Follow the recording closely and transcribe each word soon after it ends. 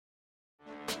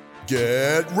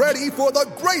Get ready for the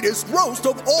greatest roast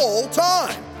of all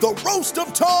time, the Roast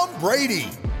of Tom Brady,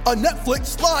 a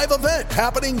Netflix live event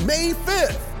happening May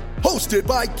 5th. Hosted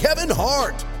by Kevin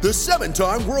Hart, the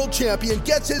 7-time world champion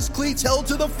gets his cleats held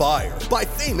to the fire by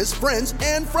famous friends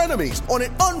and frenemies on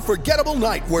an unforgettable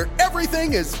night where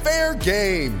everything is fair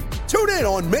game. Tune in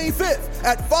on May 5th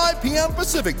at 5 p.m.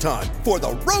 Pacific time for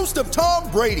the Roast of Tom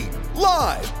Brady,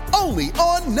 live only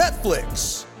on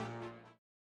Netflix.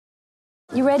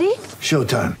 You ready?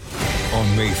 Showtime.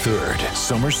 On May 3rd,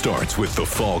 summer starts with The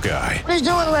Fall Guy. What are you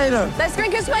doing later? Let's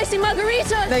drink a spicy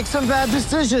margarita. Make some bad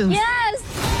decisions.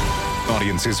 Yes!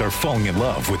 Audiences are falling in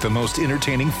love with the most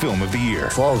entertaining film of the year.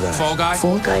 Fall Guy. Fall Guy?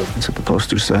 Fall guy. That's what the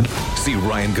poster said. See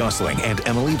Ryan Gosling and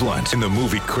Emily Blunt in the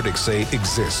movie critics say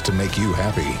exists to make you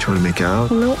happy. Trying to make it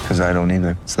out? Nope. Because I don't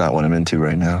either. It's not what I'm into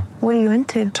right now. What are you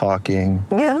into? Talking.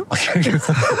 Yeah.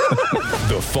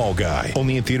 The Fall Guy.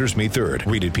 Only in theaters May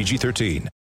 3rd. Rated PG-13.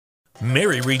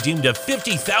 Mary redeemed a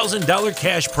 $50,000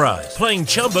 cash prize playing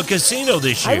Chumba Casino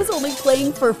this year. I was only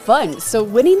playing for fun, so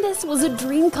winning this was a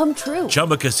dream come true.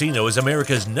 Chumba Casino is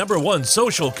America's #1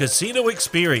 social casino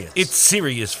experience. It's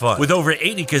serious fun. With over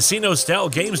 80 casino-style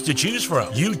games to choose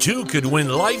from, you too could win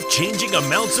life-changing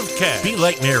amounts of cash. Be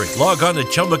like Mary. Log on to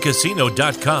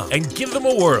ChumbaCasino.com and give them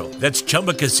a whirl. That's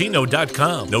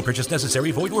ChumbaCasino.com. No purchase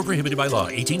necessary. Void or prohibited by law.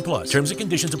 18 plus. Terms and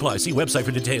conditions apply. See website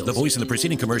for details. The voice in the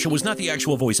preceding commercial was not the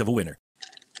actual voice of a winner.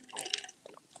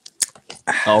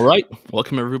 All right.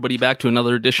 Welcome, everybody, back to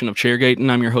another edition of Chairgate.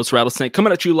 I'm your host, Rattlesnake,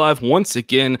 coming at you live once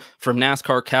again from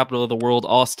NASCAR capital of the world,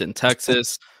 Austin,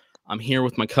 Texas. I'm here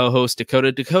with my co-host,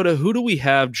 Dakota. Dakota, who do we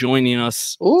have joining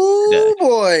us Ooh, today?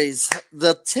 boys.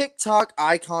 The TikTok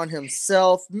icon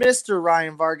himself, Mr.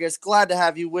 Ryan Vargas. Glad to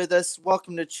have you with us.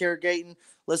 Welcome to Chairgating.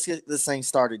 Let's get this thing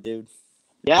started, dude.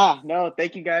 Yeah, no,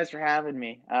 thank you guys for having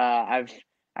me. I've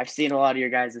seen a lot of your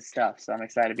guys' stuff, so I'm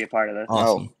excited to be a part of this.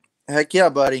 Awesome. Oh, heck yeah,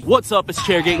 buddy. What's up? It's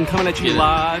Chairgate coming at you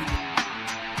live.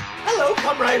 Hello,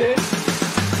 come right in.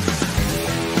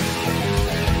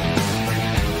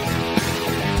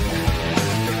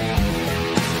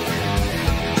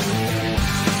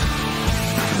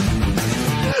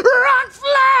 Rock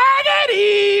flag and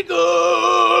eagle.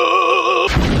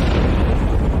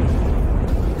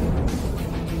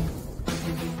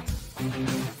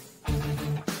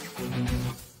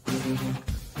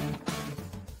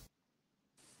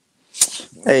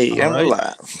 Hey, All I'm right.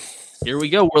 live. Here we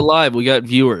go. We're live. We got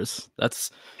viewers.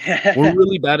 We're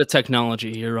really bad at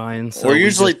technology here, Ryan. So We're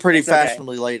usually just- pretty It's okay.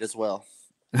 fashionably late as well.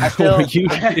 I still, We're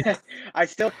usually- I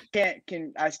still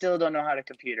I still don't know how to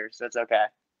computer, so it's okay.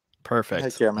 Perfect.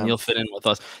 Heck yeah, man. You'll fit in with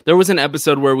us. There was an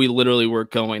episode where we literally were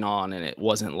going on and it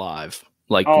wasn't live.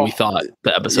 Like Oh. we thought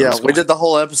the episode Yeah, was we did the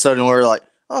whole episode and we were like,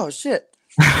 oh, shit.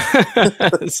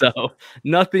 So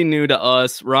nothing new to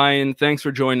us. Ryan, thanks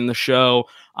for joining the show.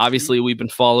 Obviously, we've been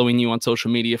following you on social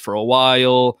media for a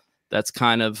while. That's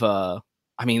kind of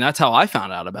that's how I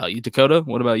found out about you. Dakota,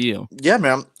 what about you? Yeah,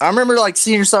 man. I remember like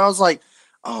seeing your stuff. I was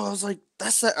like,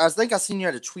 that's that. I think I seen you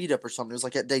at a tweet up or something. It was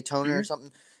like at Daytona or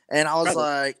something. And I was Probably.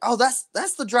 like, oh,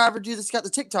 that's the driver dude that's got the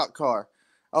TikTok car.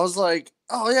 I was like,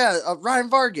 oh yeah, Ryan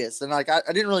Vargas. And like I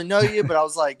didn't really know you, but I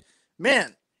was like,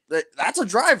 man, that's a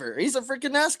driver. He's a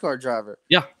freaking NASCAR driver.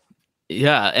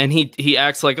 Yeah, and he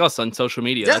acts like us on social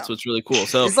media. Yeah. That's what's really cool.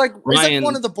 So he's like Ryan,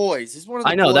 one of the boys. He's one of the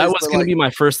I know boys, that was but, going to like, be my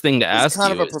first thing to he's ask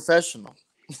kind you. of a professional.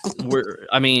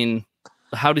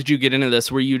 How did you get into this?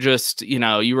 Were you just,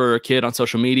 you were a kid on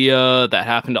social media that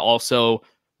happened to also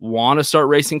want to start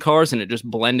racing cars and it just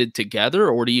blended together?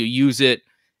 Or do you use it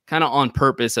kind of on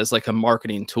purpose as like a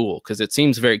marketing tool? Because it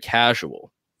seems very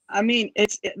casual. I mean,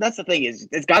 that's the thing is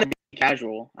it's got to be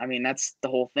casual. I mean, that's the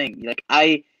whole thing. Like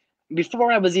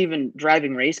before I was even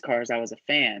driving race cars, I was a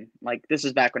fan. Like this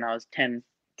is back when I was 9,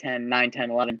 10,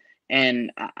 11.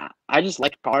 And I just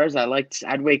liked cars.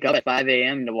 I'd wake up at 5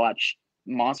 a.m. to watch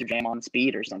Monster Jam on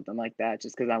Speed or something like that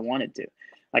just because I wanted to.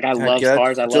 Like I love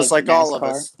cars. I love just like NASCAR. all of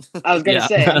us. I was gonna Yeah.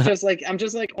 say I'm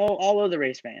just like all of the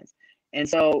race fans. And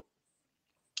so,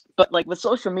 but like with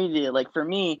social media, like for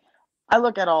me, I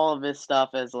look at all of this stuff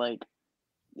as like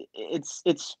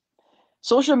it's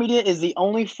social media is the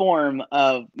only form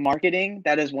of marketing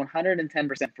that is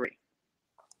 110% free.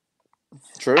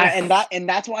 True. And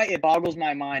that's why it boggles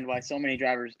my mind why so many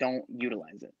drivers don't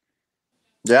utilize it.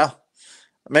 Yeah.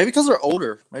 Maybe because they're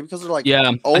older. Maybe because they're like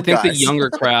old I think guys. the younger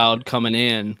crowd coming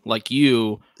in like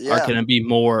you are Yeah. going to be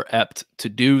more apt to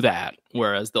do that.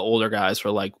 Whereas the older guys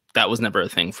were like, that was never a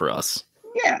thing for us.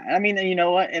 Yeah, I mean, you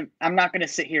know what? I'm not going to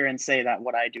sit here and say that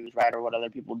what I do is right or what other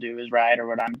people do is right or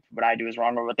what I do is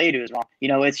wrong or what they do is wrong. You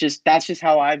know, that's just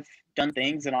how I've done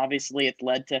things, and obviously it's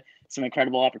led to some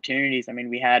incredible opportunities. I mean,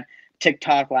 we had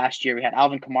TikTok last year. We had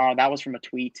Alvin Kamara. That was from a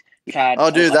tweet. We've had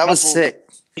that was sick.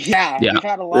 Yeah, Yeah. we've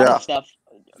had a lot of stuff.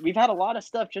 We've had a lot of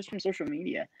stuff just from social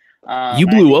media. You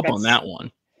blew up on that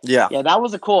one. Yeah. Yeah, that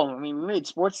was a cool one. I mean, we made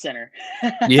Sports Center.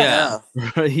 Yeah.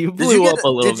 You blew up a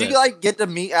little bit. Did you like get to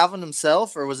meet Alvin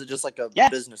himself, or was it just like a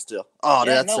business deal? Oh,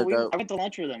 yeah, that's so dope. I went to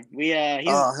lunch with him.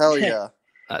 Oh, hell yeah.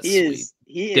 That's he sweet. is.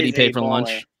 He Did he is pay a for baller.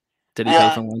 lunch? Did he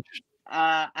pay for lunch?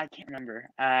 I can't remember.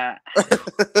 I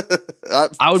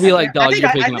would be like, dog, you're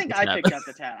picking up the tab. I picked up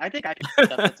the tab. I think I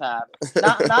picked up the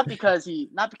tab.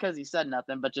 Not because he said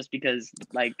nothing, but just because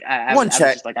like one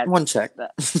check.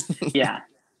 Yeah.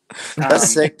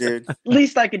 That's sick, dude.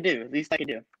 Least I could do.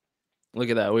 Look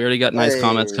at that. We already got nice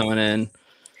comments coming in.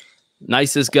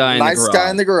 Nicest guy in the garage. Nice guy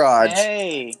in the garage.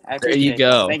 Hey, there you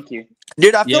go. Thank you,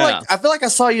 dude. I feel like I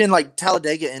saw you in like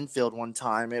Talladega infield one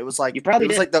time. It was like you probably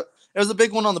it was did. like it was a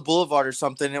big one on the boulevard or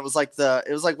something. It was like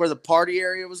where the party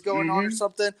area was going on or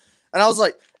something. And I was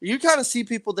like, you kind of see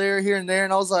people there, here and there,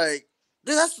 and I was like,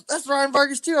 dude, that's Ryan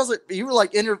Vargas too. I was like, you were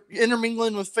like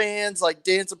intermingling with fans, like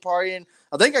dancing, partying.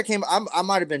 I think I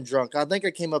might have been drunk. I think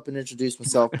I came up and introduced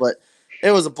myself, but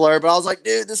it was a blur. But I was like,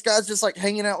 dude, this guy's just like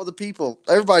hanging out with the people.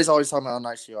 Everybody's always talking about how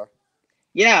nice you are.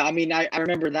 Yeah, I mean, I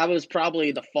remember that was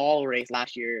probably the fall race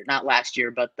last year. Not last year,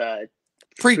 but the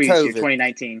pre-COVID,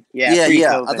 2019. Yeah.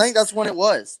 I think that's when it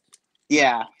was.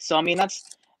 Yeah. So I mean, that's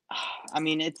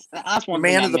one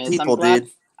man thing of the people, dude.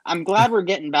 I'm glad we're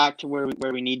getting back to where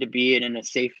we need to be and in a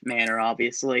safe manner.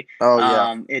 Obviously. Oh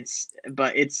yeah.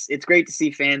 It's great to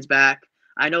see fans back.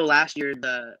 I know last year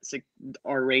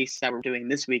our race that we're doing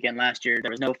this weekend. Last year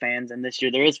there was no fans, and this year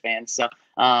there is fans. So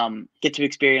get to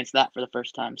experience that for the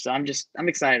first time. So I'm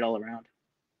excited all around.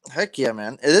 Heck yeah,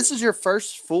 man! This is your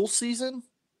first full season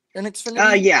in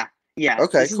Xfinity? Yeah.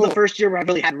 Okay, this is the first year where I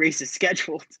really had races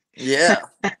scheduled. Yeah.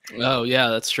 Oh yeah,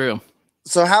 that's true.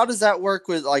 So how does that work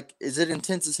with like? Is it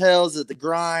intense as hell? Is it the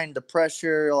grind, the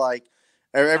pressure? Like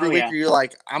every week, are you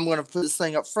like, I'm going to put this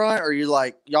thing up front, or are you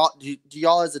like y'all? Do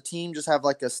y'all as a team just have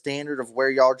like a standard of where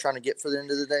y'all are trying to get for the end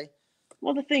of the day?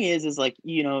 Well, the thing is like,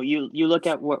 you look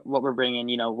at what we're bringing.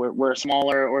 We're a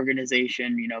smaller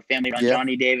organization. Family run. Yeah.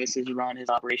 Johnny Davis has run his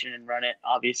operation and run it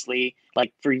obviously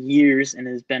like for years and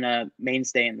has been a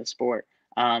mainstay in the sport.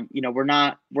 We're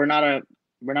not a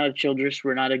Childress,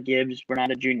 we're not a Gibbs, we're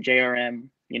not a JRM.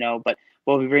 But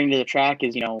what we bring to the track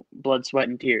is blood, sweat,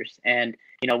 and tears. And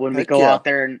when we go out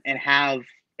there and have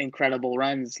incredible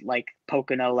runs like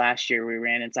Pocono last year, we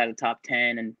ran inside the top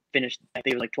 10 and finished, I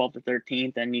think it was like 12th to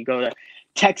 13th. And you go to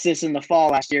Texas in the fall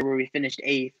last year where we finished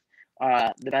 8th,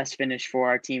 the best finish for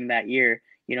our team that year.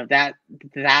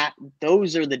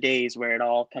 Those are the days where it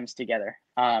all comes together.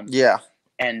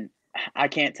 And I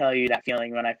can't tell you that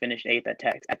feeling when I finished 8th at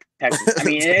Texas. I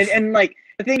mean, and like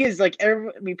the thing is, like,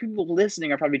 people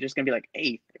listening are probably just gonna be like,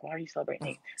 8th. Like, why are you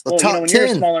celebrating 8th? Well, when you're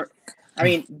smaller, I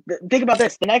mean, think about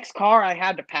this. The next car I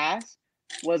had to pass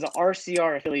was a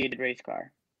RCR affiliated race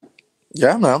car.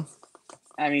 Yeah, no.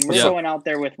 I mean, we're going out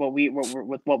there with what we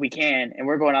can, and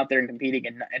we're going out there and competing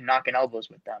and knocking elbows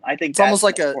with them. I think it's almost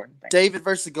like a David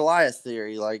versus Goliath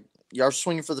theory. Like, y'all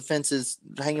swinging for the fences,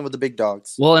 hanging with the big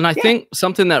dogs. Well, and I think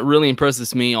something that really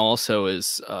impresses me also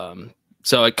is,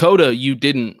 so at COTA, you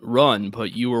didn't run,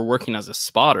 but you were working as a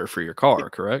spotter for your car,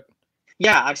 correct?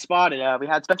 Yeah, I spotted. We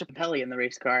had Spencer Capelli in the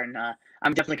race car, and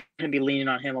I'm definitely going to be leaning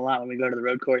on him a lot when we go to the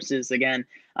road courses again.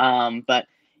 But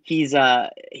he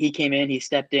came in, he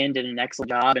stepped in, did an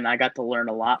excellent job, and I got to learn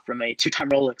a lot from a 2-time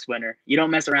Rolex winner. You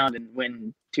don't mess around and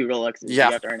win 2 Rolexes. Yeah,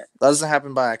 you have to earn it. That doesn't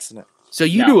happen by accident. So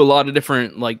you do a lot of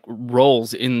different like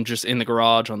roles in the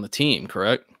garage on the team,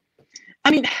 correct?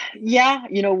 I mean, yeah,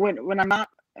 when I'm not.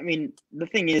 I mean, the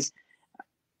thing is,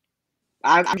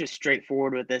 I'm just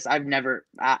straightforward with this. I never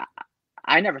thought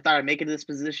I'd make it to this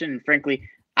position, and frankly,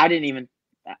 I didn't even.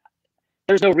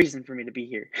 There's no reason for me to be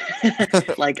here.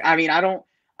 Like, I mean, I don't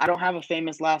have a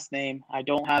famous last name. I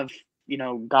don't have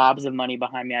gobs of money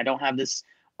behind me. I don't have this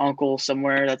uncle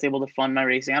somewhere that's able to fund my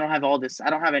racing. I don't have all this. I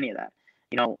don't have any of that.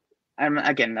 And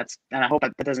again, and I hope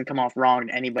that doesn't come off wrong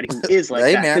to anybody who is like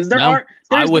that. Because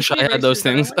I wish I had those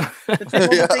things.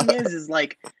 The thing is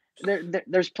like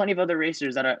there's plenty of other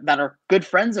racers that are good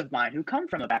friends of mine who come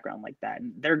from a background like that,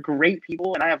 and they're great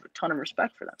people, and I have a ton of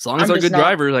respect for them. As long as they're good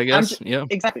drivers, I guess.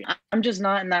 Exactly. I'm just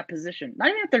not in that position. Not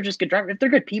even if they're just good drivers. If they're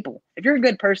good people, if you're a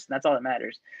good person, that's all that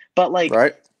matters. But like,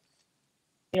 right.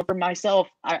 For myself,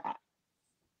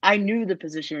 I knew the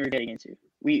position we were getting into.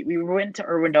 We went to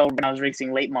Irwindale when I was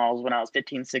racing late models when I was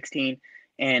 15, 16,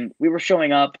 and we were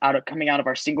showing up coming out of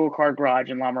our single car garage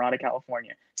in La Mirada,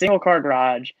 California. Single car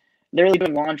garage, literally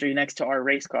doing laundry next to our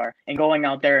race car and going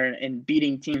out there and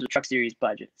beating teams with Truck Series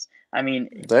budgets. I mean,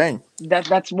 Dang.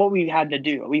 that's what we had to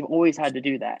do. We've always had to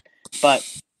do that.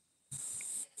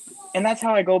 And that's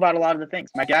how I go about a lot of the things.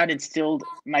 My dad,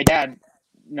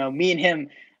 me and him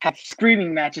have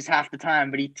screaming matches half the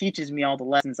time, but he teaches me all the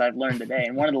lessons I've learned today.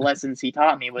 And one of the lessons he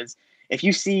taught me was, if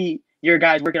you see your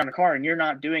guys working on a car and you're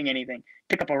not doing anything,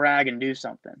 pick up a rag and do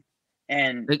something.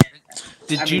 And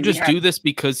did you just do this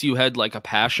because you had like a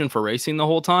passion for racing the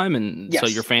whole time, and so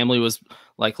your family was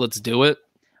like, let's do it?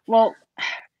 Well,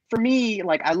 for me,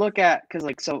 like, I look at,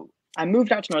 so I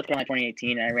moved out to North Carolina in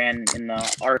 2018, and I ran in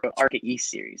the ARCA East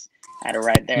Series. I had a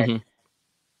ride there. Mm-hmm.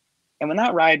 And when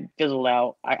that ride fizzled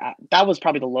out, that was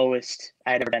probably the lowest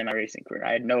I had ever been in my racing career.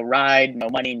 I had no ride, no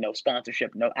money, no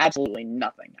sponsorship, absolutely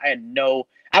nothing. I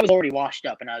was already washed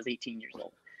up, and I was 18 years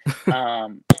old.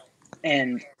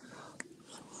 And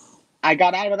I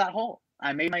got out of that hole.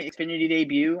 I made my Xfinity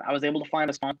debut. I was able to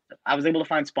find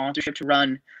sponsorship to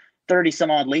run 30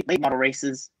 some odd late model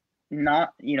races,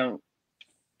 not on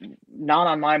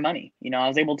my money. I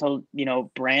was able to,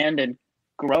 brand and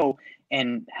grow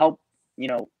and help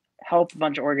a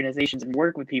bunch of organizations and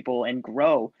work with people and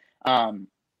grow. And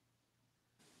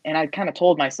I kind of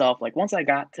told myself, like, once I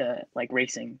got to like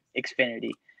racing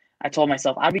Xfinity, I told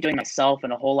myself I'd be doing myself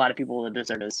and a whole lot of people a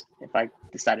disservice if I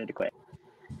decided to quit.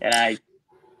 And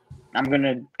I'm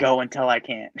gonna go until I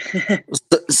can't.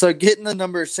 So getting the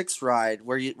number 6 ride,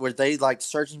 were they like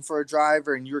searching for a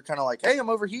driver and you were kind of like, hey, I'm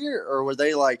over here? Or were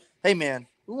they like, hey man,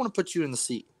 we want to put you in the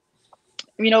seat?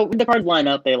 When the cars line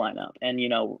up, they line up. And,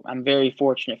 I'm very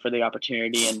fortunate for the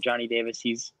opportunity. And Johnny Davis,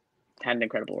 he's had an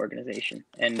incredible organization.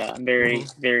 And I'm very,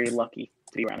 very lucky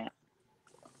to be around that.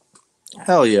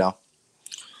 Hell yeah.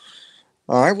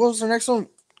 All right, what was the next one?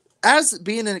 As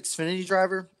being an Xfinity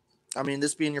driver, I mean,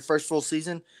 this being your first full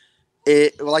season,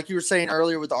 like you were saying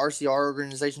earlier with the RCR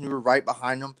organization, you were right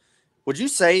behind them. Would you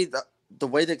say that the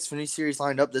way the Xfinity Series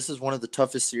lined up, this is one of the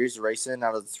toughest series to race in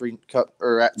out of the three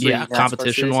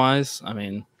competition-wise? I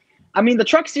mean, the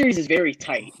Truck Series is very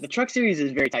tight. There's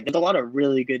a lot of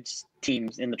really good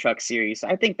teams in the Truck Series.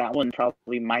 I think that one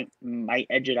probably might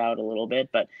edge it out a little bit.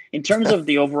 But in terms of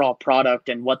the overall product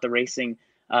and what the racing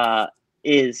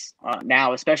is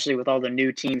now, especially with all the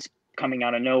new teams coming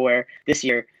out of nowhere this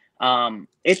year,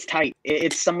 it's tight.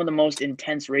 It's some of the most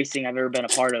intense racing I've ever been a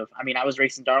part of. I mean, I was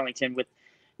racing Darlington with,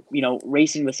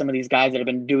 racing with some of these guys that have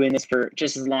been doing this for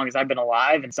just as long as I've been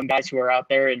alive, and some guys who are out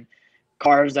there in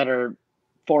cars that are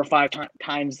 4 or 5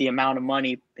 times the amount of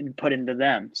money put into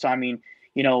them. So, I mean,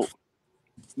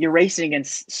 you're racing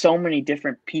against so many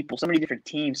different people, so many different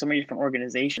teams, so many different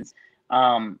organizations.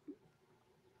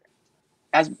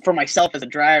 As for myself as a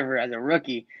driver, as a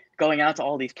rookie, going out to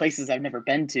all these places I've never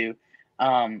been to,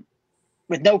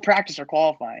 with no practice or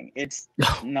qualifying, it's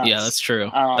nuts. Yeah, that's true.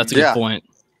 That's a good point.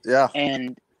 Yeah.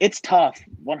 And it's tough.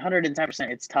 110%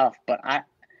 it's tough, but I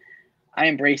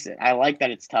embrace it. I like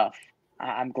that it's tough.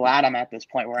 I'm glad I'm at this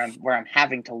point where I'm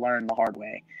having to learn the hard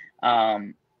way.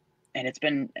 And it's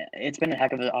been a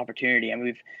heck of an opportunity. And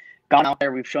we've gone out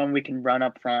there, we've shown we can run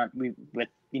up front.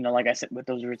 Like I said, with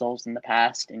those results in the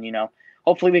past, and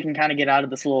hopefully we can kind of get out of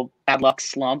this little bad luck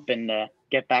slump and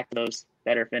get back to those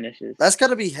better finishes. That's got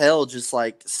to be hell, just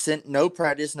like no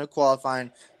practice, no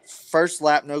qualifying, first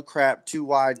lap, no crap, too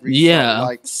wide. Restart, yeah.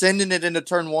 Like sending it into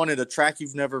turn 1 at a track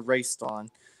you've never raced on.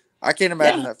 I can't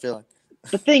imagine that feeling.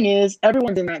 The thing is,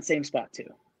 everyone's in that same spot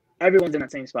too. Everyone's in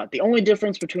that same spot. The only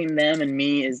difference between them and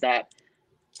me is that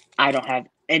I don't have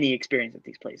any experience at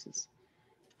these places.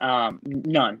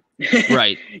 None.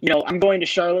 Right. I'm going to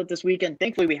Charlotte this weekend.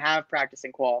 Thankfully, we have practice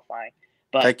and qualifying.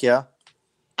 But heck yeah.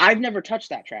 I've never touched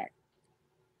that track.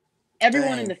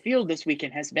 Everyone in the field this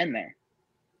weekend has been there.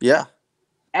 Yeah.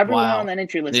 Everyone on that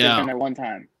entry list has been there one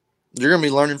time. You're going to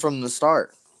be learning from the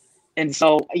start. And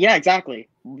so, yeah, exactly.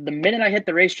 The minute I hit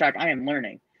the racetrack, I am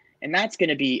learning. And that's going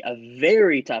to be a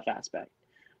very tough aspect.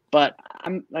 But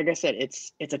like I said,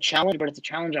 it's a challenge, but it's a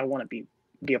challenge I want to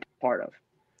be a part of.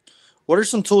 What are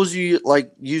some tools you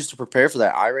use to prepare for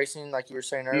that? iRacing, like you were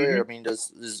saying earlier. Mm-hmm. I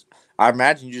mean, I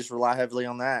imagine you just rely heavily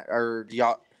on that, or do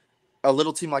y'all, a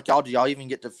little team like y'all, do y'all even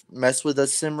get to mess with a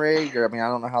sim rig? Or I mean, I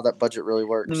don't know how that budget really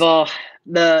works. Well,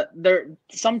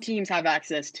 some teams have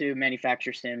access to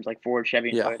manufacturer sims like Ford, Chevy,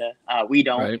 and Toyota. We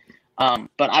don't. Right.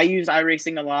 But I use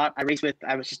iRacing a lot. I was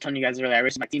just telling you guys earlier, I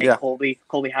race with my teammate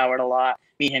Colby Howard a lot.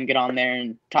 Me and him get on there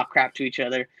and talk crap to each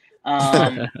other.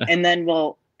 And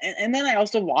then I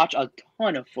also watch a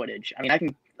ton of footage. I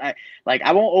mean, I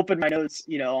won't open my notes,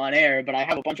 on air, but I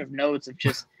have a bunch of notes of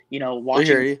just,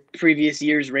 watching previous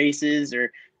year's races or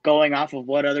going off of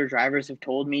what other drivers have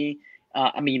told me.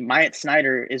 I mean, Myatt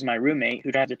Snyder is my roommate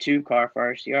who drives a tube car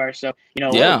for RCR. So,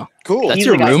 cool. That's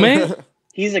your roommate?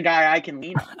 he's a guy I can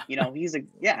lean on.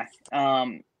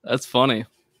 That's funny.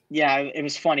 Yeah, it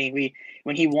was funny.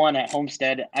 When he won at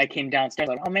Homestead, I came downstairs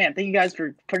like, oh man, thank you guys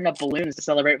for putting up balloons to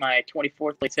celebrate my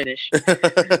 24th place finish. I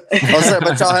was like,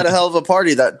 but y'all had a hell of a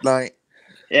party that night.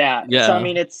 Yeah. Yeah. So I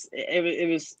mean, it's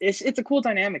a cool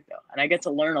dynamic though, and I get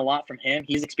to learn a lot from him.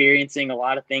 He's experiencing a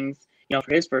lot of things.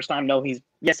 For his first time, he's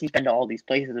been to all these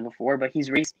places before, but he's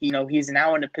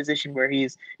now in a position where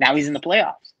he's in the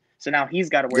playoffs. So now he's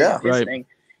got to worry about his thing.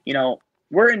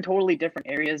 We're in totally different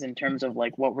areas in terms of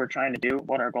like what we're trying to do,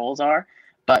 what our goals are,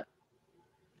 but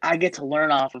I get to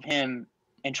learn off of him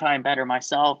and try and better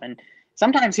myself. And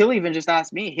sometimes he'll even just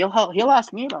ask me. He'll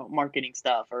ask me about marketing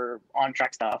stuff or on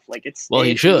track stuff. Like he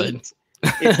should.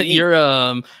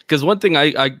 You're because one thing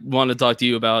I want to talk to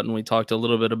you about, and we talked a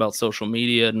little bit about social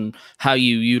media and how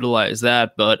you utilize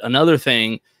that, but another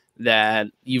thing that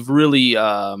you've really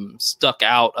stuck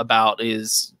out about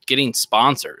is getting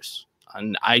sponsors.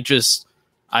 And I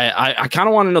kind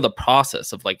of want to know the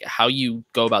process of like how you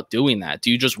go about doing that.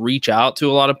 Do you just reach out to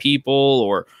a lot of people,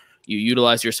 or you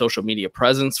utilize your social media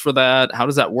presence for that? How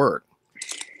does that work?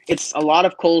 It's a lot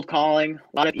of cold calling,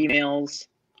 a lot of emails,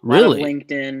 really? A lot of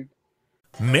LinkedIn.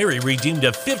 Mary redeemed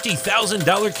a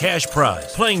 $50,000 cash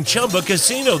prize playing Chumba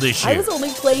Casino this year. I was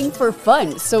only playing for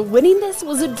fun, so winning this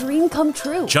was a dream come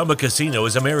true. Chumba Casino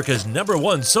is America's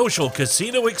 #1 social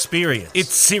casino experience.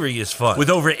 It's serious fun. With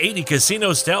over 80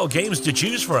 casino-style games to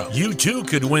choose from, you too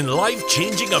could win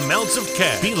life-changing amounts of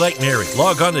cash. Be like Mary.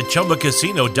 Log on to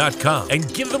ChumbaCasino.com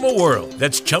and give them a whirl.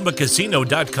 That's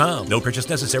ChumbaCasino.com. No purchase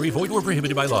necessary. Void or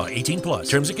prohibited by law. 18+.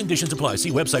 Terms and conditions apply.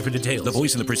 See website for details. The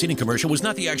voice in the preceding commercial was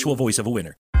not the actual voice of a winner.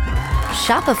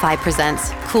 Shopify presents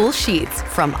cool sheets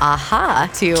from AHA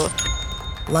to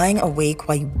lying awake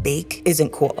while you bake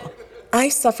isn't cool. I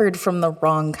suffered from the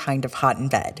wrong kind of hot in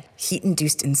bed,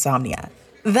 heat-induced insomnia.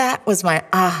 That was my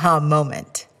aha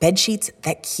moment. Bed sheets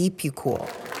that keep you cool.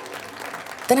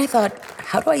 Then I thought,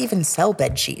 how do I even sell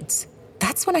bed sheets?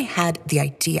 That's when I had the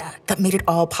idea that made it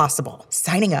all possible,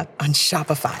 signing up on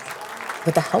Shopify.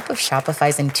 With the help of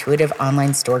Shopify's intuitive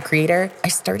online store creator, I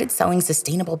started selling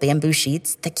sustainable bamboo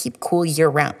sheets that keep cool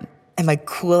year-round. And my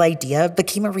cool idea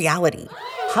became a reality.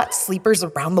 Hot sleepers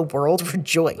around the world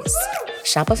rejoice.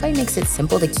 Shopify makes it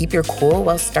simple to keep your cool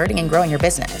while starting and growing your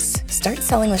business. Start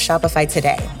selling with Shopify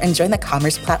today and join the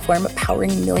commerce platform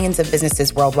powering millions of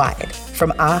businesses worldwide.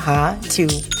 From AHA to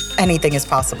anything is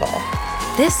possible.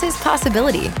 This is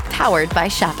Possibility, powered by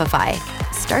Shopify.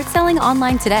 Start selling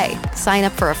online today. Sign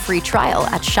up for a free trial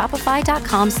at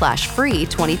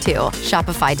shopify.com/free22.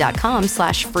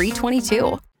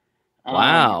 Shopify.com/free22.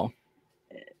 Wow.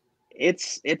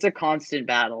 It's a constant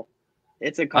battle.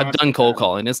 I've done cold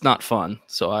calling. It's not fun.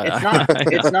 So it's not.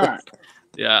 It's not.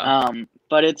 Yeah.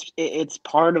 But it's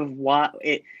part of what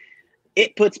it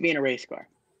puts me in a race car.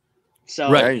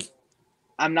 So right.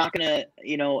 I'm not gonna,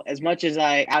 as much as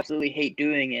I absolutely hate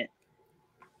doing it,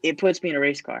 it puts me in a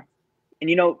race car. And,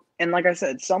 and like I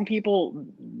said, some people,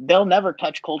 they'll never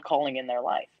touch cold calling in their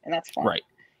life, and that's fine. Right.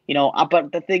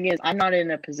 But the thing is, I'm not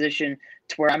in a position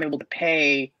to where I'm able to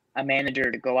pay a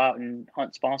manager to go out and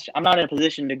hunt sponsorship. I'm not in a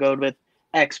position to go with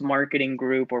X marketing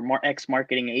group or X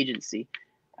marketing agency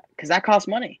because that costs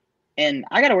money. And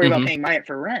I got to worry about paying my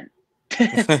for rent.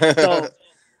 So,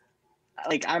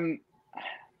 like, I'm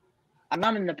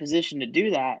not in a position to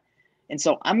do that. And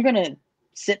so I'm going to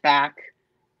sit back,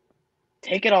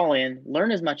 take it all in,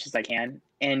 learn as much as I can,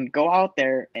 and go out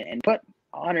there and put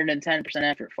 110%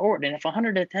 effort forward. And if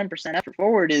 110% effort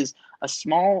forward is a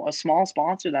small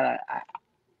sponsor that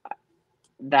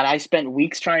I spent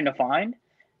weeks trying to find,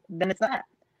 then it's that,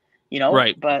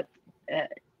 Right. But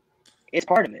it's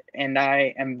part of it. And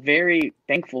I am very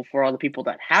thankful for all the people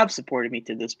that have supported me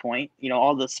to this point.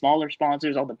 All the smaller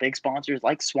sponsors, all the big sponsors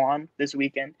like Swan this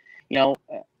weekend,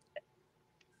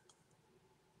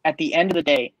 at the end of the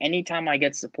day, anytime I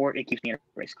get support, it keeps me in a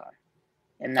race car.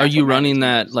 And are you running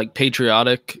that like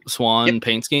patriotic Swan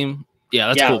paint scheme? Yeah,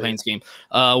 that's cool paint scheme.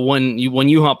 When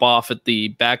you hop off at the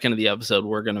back end of the episode,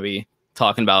 we're going to be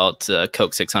talking about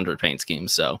Coke 600 paint scheme.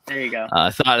 So there you go. I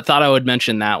thought I would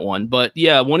mention that one. But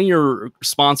yeah, one of your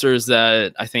sponsors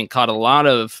that I think caught a lot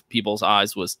of people's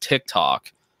eyes was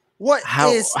TikTok.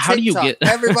 How do you get?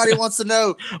 Everybody wants to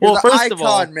know. Well, the first icon, of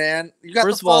all, man. You got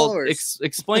first the of all, followers.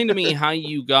 explain to me how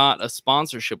you got a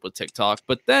sponsorship with TikTok.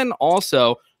 But then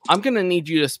also, I'm gonna need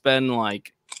you to spend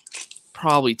like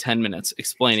probably 10 minutes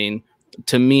explaining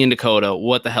to me and Dakota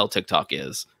what the hell TikTok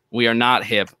is. We are not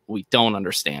hip. We don't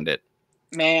understand it.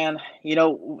 Man,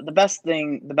 the best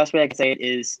way I can say it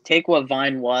is take what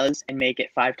Vine was and make it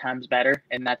 5 times better,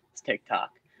 and that's TikTok.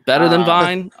 Better than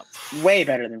Vine? Way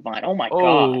better than Vine. Oh my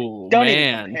Oh, god! Don't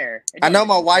man. even compare. It I don't know even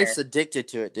my compare. wife's addicted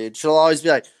to it, dude. She'll always be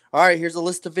like, "All right, here's a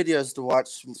list of videos to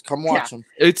watch. Come watch them."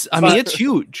 I mean, it's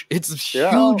huge. It's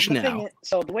Well, huge the now. thing is-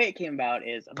 so the way it came about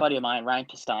is a buddy of mine, Ryan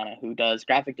Pastana, who does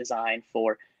graphic design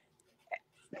for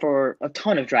a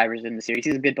ton of drivers in the series.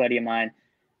 He's a good buddy of mine.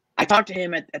 I talked to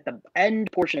him at the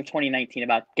end portion of 2019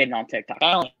 about getting on TikTok.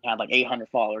 I only had like 800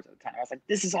 followers at the time. I was like,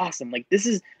 this is awesome. Like, this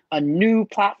is a new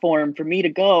platform for me to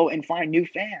go and find new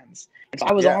fans. And so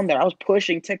I was on there. I was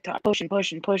pushing TikTok, pushing.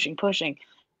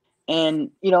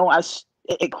 And, you know,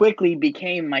 it quickly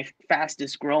became my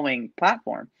fastest growing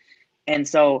platform. And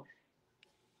so,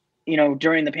 you know,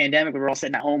 during the pandemic, we were all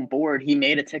sitting at home bored. He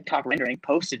made a TikTok rendering,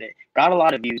 posted it, got a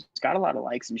lot of views, got a lot of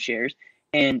likes and shares.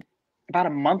 And about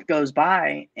a month goes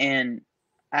by, and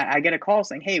I get a call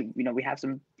saying, "Hey, you know, we have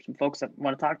some folks that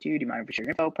want to talk to you. Do you mind if we share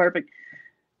your info?" Perfect.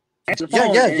 Answer the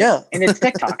phone, and it's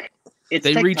TikTok.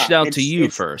 They reached out to you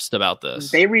first about this.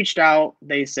 They reached out.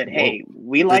 They said, "Hey,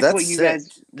 we like what you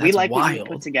guys. We like what you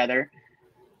put together.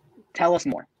 Tell us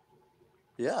more."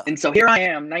 Yeah. And so here I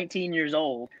am, 19 years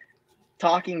old,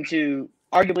 talking to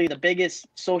arguably the biggest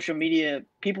social media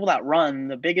people that run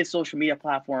the biggest social media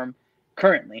platform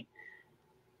currently,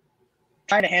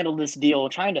 trying to handle this deal,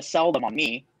 trying to sell them on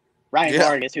me, Ryan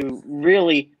Vargas, who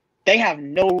really, they have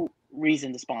no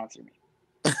reason to sponsor me.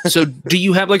 So do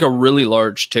you have like a really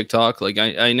large TikTok? Like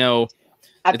I know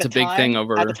it's a big thing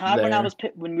over at the time there.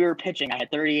 when we were pitching, I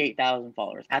had 38,000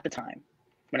 followers at the time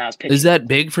when I was pitching. Is that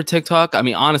big for TikTok? I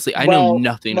mean, honestly, I know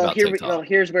nothing about TikTok.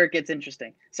 Here's where it gets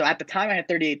interesting. So at the time I had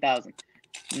 38,000.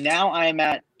 Now I'm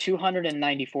at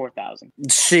 294,000.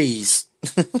 Jeez.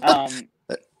 The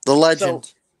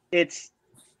legend. So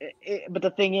but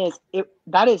the thing is,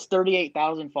 that is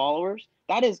 38,000 followers.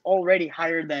 That is already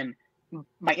higher than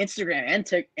my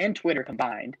Instagram and Twitter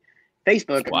combined.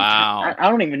 Facebook. Wow. I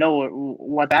don't even know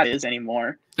what that is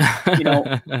anymore. You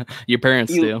know, your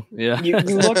parents do. Yeah. You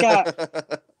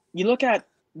look at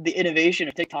the innovation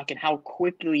of TikTok and how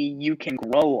quickly you can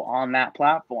grow on that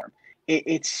platform.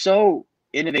 It's so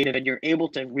innovative, and you're able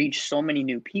to reach so many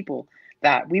new people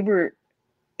that we were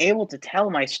able to tell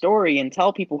my story and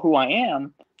tell people who I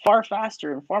am far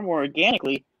faster and far more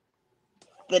organically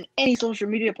than any social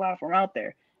media platform out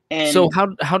there. And so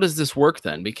how does this work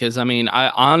then? Because I mean,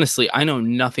 I know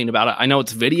nothing about it. I know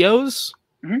it's videos.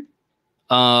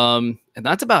 And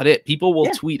that's about it. People will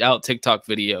tweet out TikTok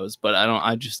videos, but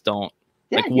I just don't.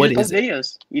 Like, what is it?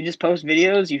 Videos. You just post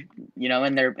videos, you know,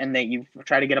 and you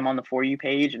try to get them on the For You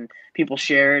page, and people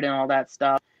share it and all that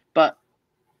stuff. But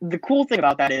the cool thing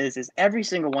about that is every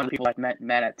single one of the people I've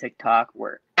met at TikTok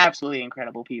were absolutely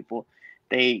incredible people.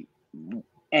 And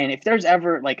if there's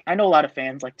ever, like, I know a lot of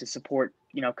fans like to support,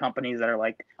 you know, companies that are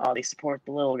like, oh, they support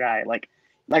the little guy. Like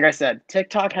I said,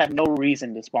 TikTok had no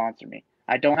reason to sponsor me.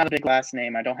 I don't have a big last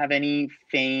name. I don't have any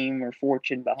fame or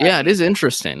fortune behind me. Yeah, it is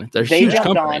interesting. They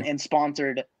jumped on and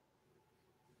sponsored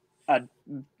a,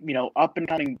 you know, up and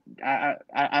coming.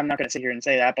 I'm not going to sit here and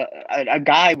say that, but a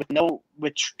guy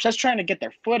with just trying to get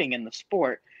their footing in the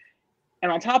sport.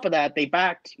 And on top of that, they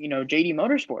backed, you know, JD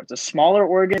Motorsports, a smaller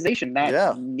organization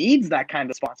that needs that kind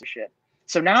of sponsorship.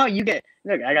 So now you get,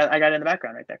 look, I got it in the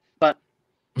background right there, but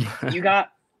you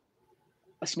got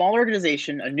a small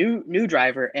organization, a new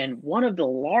driver, and one of the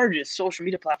largest social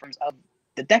media platforms of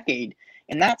the decade.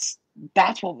 And that's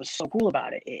what was so cool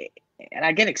about it. And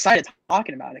I get excited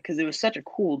talking about it because it was such a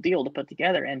cool deal to put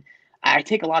together. And I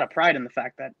take a lot of pride in the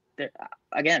fact that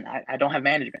again, I don't have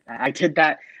management. I did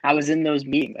that. I was in those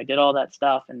meetings. I did all that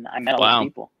stuff, and I met all those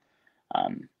people.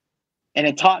 And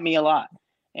it taught me a lot.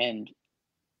 And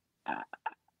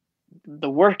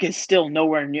the work is still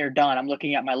nowhere near done. I'm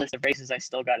looking at my list of races I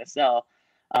still got to sell.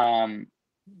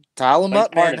 Dial them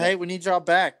up, man. Hey, we need y'all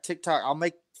back. TikTok. I'll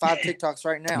make 5 TikToks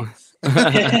right now.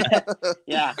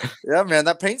 Yeah, man.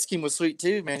 That paint scheme was sweet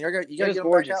too, man. You gotta get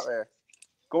them back out there.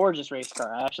 Gorgeous race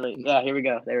car, actually. Yeah, here we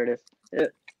go. There it is.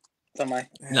 It's on my.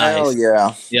 Hell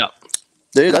yeah. Yeah,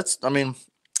 dude. That's iconic.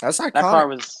 That car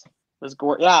was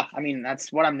gorgeous. Yeah, I mean,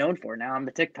 that's what I'm known for. Now I'm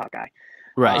the TikTok guy.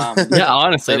 Right. Yeah,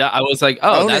 honestly, I was like,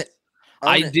 oh,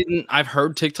 I've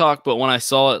heard TikTok, but when I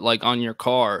saw it like on your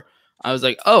car, I was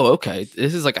like, oh, okay,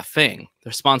 this is like a thing.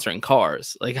 They're sponsoring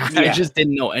cars. Like, I just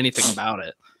didn't know anything about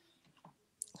it.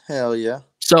 Hell yeah.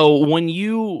 So when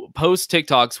you post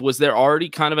TikToks, was there already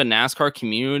kind of a NASCAR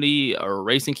community or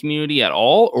racing community at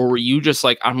all? Or were you just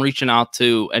like, I'm reaching out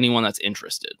to anyone that's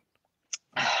interested?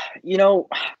 You know,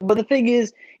 but the thing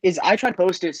is I try to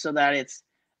post it so that it's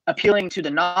appealing to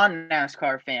the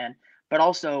non-NASCAR fan, but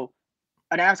also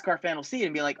a NASCAR fan will see it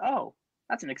and be like, oh,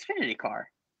 that's an Xfinity car.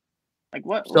 Like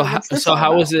what? So what's this so all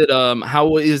how about? is it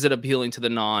how is it appealing to the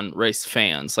non-race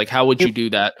fans? Like how would you do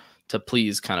that to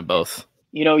please kind of both?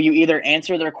 You know, you either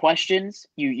answer their questions,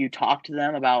 you talk to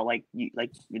them about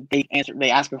they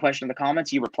ask a question in the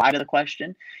comments, you reply to the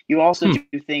question. You also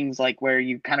do things like where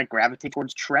you kind of gravitate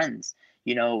towards trends.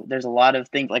 You know, there's a lot of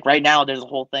things like right now there's a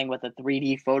whole thing with a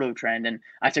 3D photo trend, and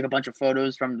I took a bunch of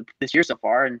photos from this year so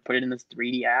far and put it in this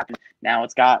 3D app, and now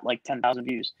it's got like 10,000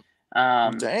 views.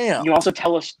 Damn. You also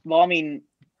tell us. Well, I mean,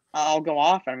 I'll go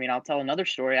off. I mean, I'll tell another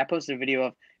story. I posted a video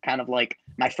of kind of like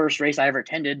my first race I ever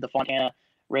attended, the Fontana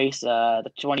race, the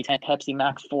 2010 Pepsi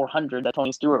Max 400 that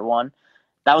Tony Stewart won.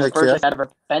 That was the first race I'd ever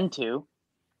been to,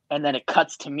 and then it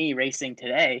cuts to me racing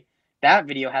today. That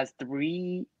video has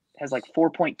like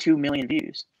 4.2 million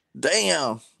views.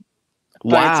 Damn.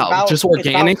 Wow, just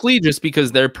organically, just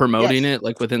because they're promoting it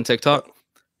like within TikTok.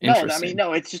 No, I mean,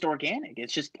 no, it's just organic.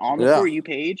 It's just on the For You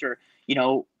page, or you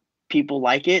know, people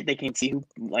like it. They can see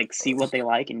see what they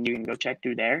like, and you can go check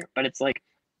through there. But it's like,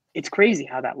 it's crazy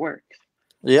how that works.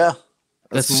 Yeah,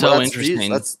 that's so interesting. Views.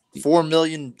 That's 4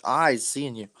 million eyes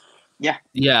seeing you. Yeah,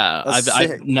 yeah.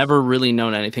 I've never really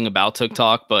known anything about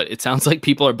TikTok, but it sounds like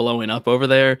people are blowing up over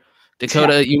there.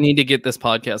 Dakota, you need to get this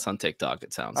podcast on TikTok.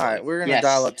 It sounds. All like. right, we're gonna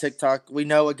dial up TikTok. We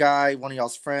know a guy, one of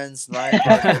y'all's friends,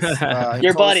 Ryan.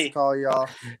 Your buddy. Call y'all.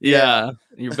 Yeah,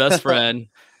 your best friend.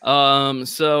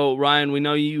 So Ryan, we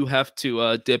know you have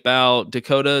to dip out.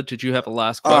 Dakota, did you have a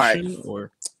last question?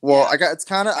 Or well, I got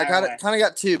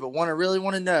two, but one I really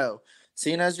want to know.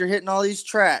 Seeing as you're hitting all these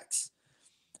tracks,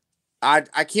 I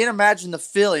can't imagine the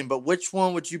feeling, but which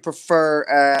one would you prefer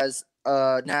as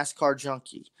a NASCAR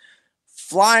junkie?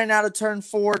 Flying out of turn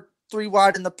 4, 3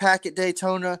 wide in the pack at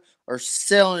Daytona, or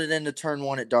sailing it into turn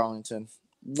 1 at Darlington?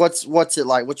 What's it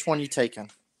like? Which one you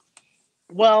taking?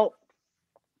 Well,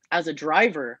 as a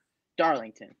driver,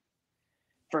 Darlington.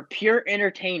 For pure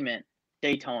entertainment,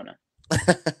 Daytona.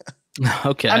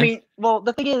 Okay. I mean, well,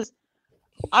 the thing is,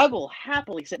 I will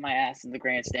happily sit my ass in the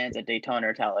grandstands at Daytona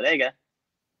or Talladega,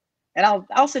 and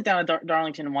I'll sit down at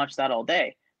Darlington and watch that all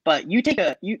day. But you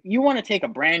want to take a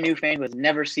brand new fan who has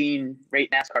never seen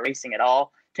NASCAR racing at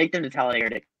all, take them to Talladega or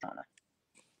Daytona.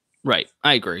 Right,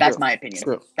 I agree. That's my opinion.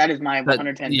 True. That is my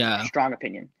 110 strong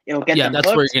opinion. It'll get them that's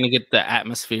hooked. where you're going to get the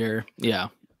atmosphere. Yeah.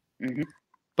 Mm-hmm.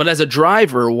 But as a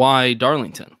driver, why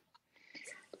Darlington?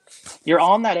 You're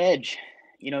on that edge.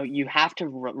 You know, you have to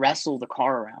wrestle the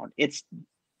car around.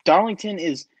 Darlington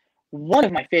is one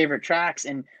of my favorite tracks,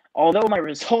 and although my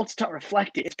results don't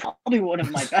reflect it, it's probably one of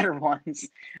my better ones.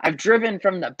 I've driven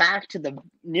from the back to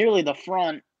nearly the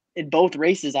front in both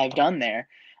races I've done there.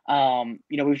 You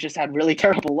know, we've just had really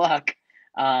terrible luck.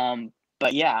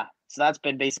 But yeah, so that's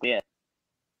been basically it.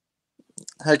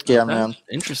 Heck yeah, man.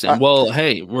 Interesting. Well,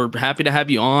 hey, we're happy to have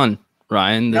you on,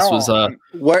 Ryan. This was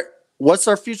what's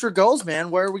our future goals, man?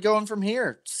 Where are we going from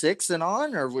here? 6 and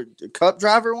on, or Cup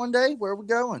driver one day? Where are we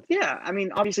going? Yeah, I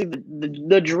mean, obviously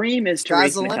the dream is to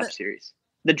race in the Cup Series.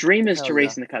 The dream is to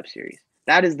race in the Cup Series.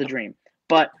 That is the dream.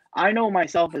 But I know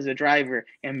myself as a driver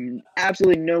am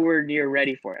absolutely nowhere near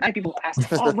ready for it. People ask,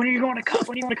 "Oh, when are you going to Cup?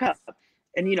 When are you going to Cup?"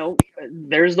 And you know,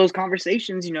 there's those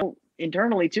conversations, you know,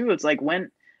 internally too. It's like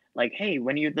hey,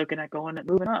 when are you looking at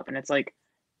moving up? And it's like,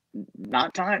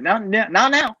 not time, not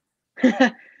now.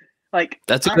 Like,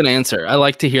 that's a good answer. I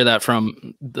like to hear that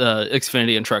from the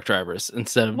Xfinity and truck drivers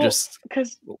instead of just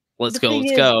because let's go.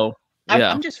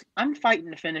 Yeah, I'm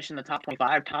fighting to finish in the top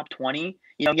 25, top 20.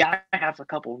 You know, yeah, I have a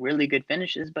couple really good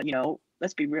finishes, but you know,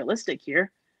 let's be realistic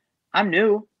here. I'm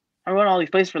new. I'm going all these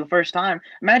places for the first time.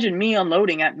 Imagine me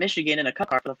unloading at Michigan in a Cup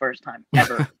car for the first time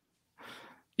ever.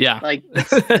 Yeah, like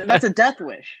that's a death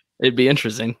wish. It'd be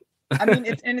interesting. I mean,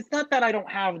 it's not that I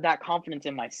don't have that confidence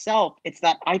in myself. It's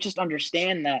that I just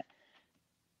understand that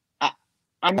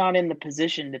I'm not in the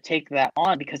position to take that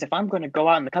on, because if I'm going to go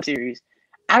out in the Cup Series,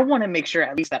 I want to make sure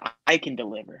at least that I can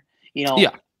deliver. You know,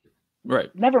 yeah,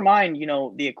 right. Never mind, you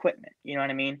know, the equipment. You know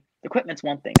what I mean? The equipment's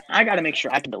one thing. I got to make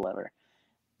sure I can deliver.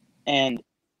 And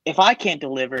if I can't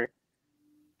deliver,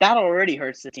 that already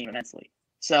hurts the team immensely.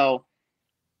 So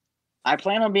I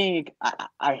plan on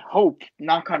I hope,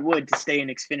 knock on wood, to stay in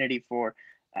Xfinity for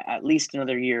at least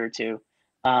another year or two.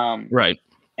 Right.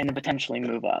 And then potentially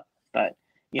move up. But,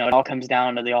 you know, it all comes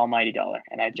down to the almighty dollar.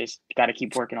 And I just got to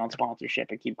keep working on sponsorship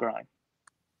and keep growing.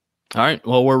 All right.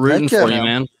 Well, we're rooting for you,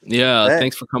 man. Yeah. Hey.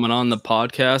 Thanks for coming on the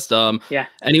podcast. Yeah.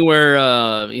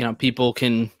 Anywhere, you know, people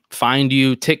can find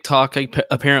you. TikTok,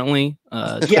 apparently.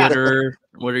 Twitter.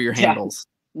 What are your handles?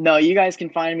 No, you guys can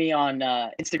find me on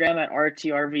Instagram at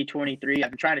RTRV23.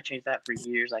 I've been trying to change that for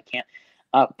years. I can't.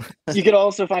 You could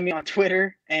also find me on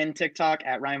Twitter and TikTok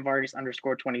at Ryan Vargas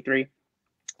 _23.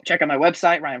 check out my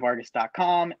website,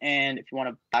 ryanvargas.com. And if you want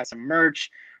to buy some merch,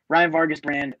 Ryan Vargas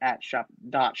brand at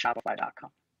shop.shopify.com.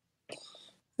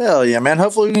 Hell yeah, man.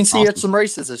 Hopefully we can see you Awesome. at some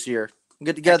races this year.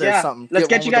 Get together or something. Let's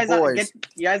get you one with guys the out. boys.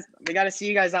 You guys, we got to see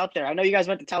you guys out there. I know you guys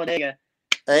went to Talladega.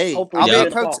 Hey, Hopefully I'll be Yeah.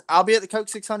 at Coke. I'll be at the Coke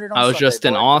 600 on I was Sunday, just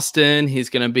in boy. Austin. He's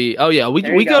gonna be. Oh yeah, There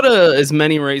we you go go. to as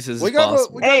many races We as go to-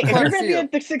 possible. we go Hey, to if quite you're a going to few. be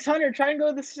at the 600, try and go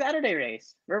to the Saturday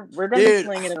race. We're going to be Dude,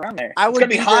 slinging it around there. I It's would going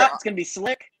to be be hot. there. It's going to be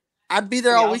slick. I'd be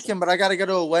there Pretty all awesome. weekend, but I got to go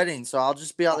to a wedding, so I'll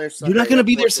just be out there Sunday. You're not gonna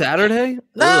be there That's it. Saturday? Ugh.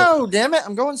 No, damn it.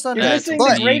 I'm going You're Sunday. That's missing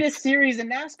But the greatest series in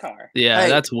NASCAR. Yeah, Hey,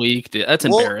 that's weak. Dude. That's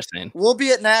we'll- embarrassing. we'll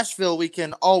be at Nashville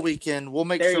weekend all weekend. We'll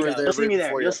make There sure you we're go. there. You'll see me rooting there.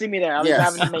 for You'll you. see me there. I'll be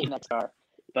Yes. driving the maintenance car.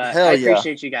 But Hell I yeah.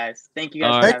 appreciate you guys. Thank you guys.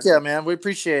 All for right. Heck having yeah, me. man. We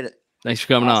appreciate it. Thanks for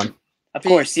coming Awesome. on. Of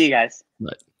course. See you guys.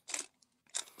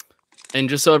 And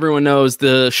just so everyone knows,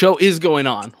 the show is going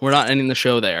on. We're not ending the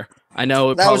show there. I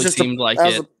know it That was probably just seemed like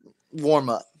that it. was a warm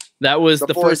up. That was The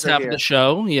the boys first are half of here. the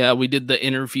show. Yeah, we did the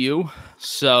interview.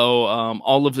 So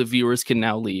all of the viewers can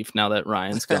now leave now that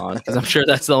Ryan's gone, because I'm sure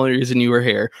that's the only reason you were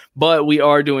here. But we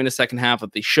are doing a second half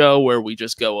of the show where we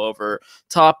just go over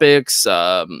topics,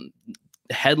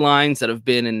 headlines that have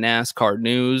been in NASCAR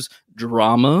news,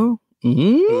 drama,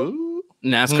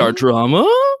 NASCAR drama.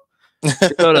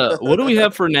 Dakota, what do we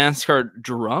have for NASCAR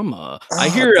drama? I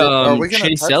hear Are we gonna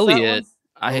Chase touch that Elliott. one?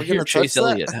 I Are we hear gonna Chase touch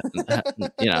Elliott.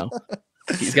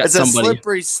 He's got It's a somebody.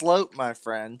 slippery slope, my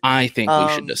friend. I think we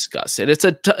should discuss it. It's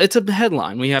a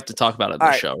headline. We have to talk about it in All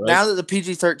the right, show, right? now that the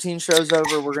PG-13 show's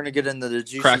over, we're gonna get into the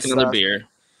juicy Crack another stuff. beer.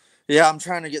 Yeah, I'm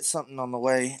trying to get something on the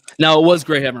way. No, it was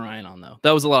great having Ryan on though.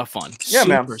 That was a lot of fun. Yeah,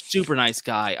 man. Super nice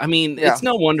guy. I mean, Yeah. it's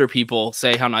no wonder people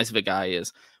say how nice of a guy he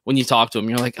is. When you talk to him,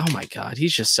 you're like, oh my god,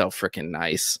 he's just so freaking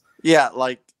nice. Yeah,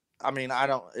 like I mean,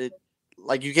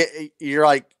 you're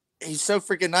like, he's so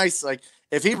freaking nice. Like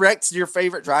if he wrecks your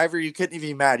favorite driver, you couldn't even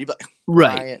be mad. You'd be like,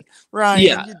 Right. Ryan,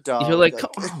 Yeah. you dog. You're like,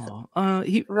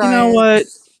 you know what?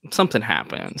 Something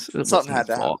happens. It Something wasn't had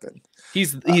his to fault. happen.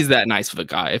 He's that nice of a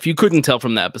guy. If you couldn't tell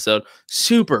from the episode,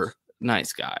 super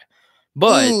nice guy.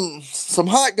 But Some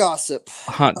hot gossip.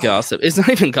 hot gossip. It's not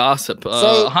even gossip.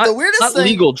 So, Hot, the weirdest hot thing-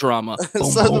 legal drama.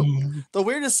 So the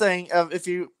weirdest thing, if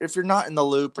you're not in the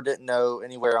loop or didn't know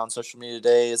anywhere on social media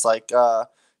today, is like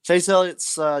Chase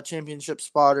Elliott's championship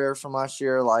spotter from last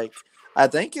year. Like I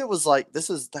think it was like this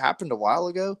has happened a while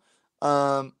ago.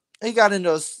 He got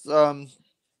into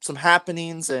some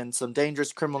happenings and some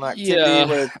dangerous criminal activity. Yeah,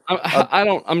 with I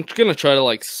don't. I'm gonna try to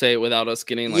like say it without us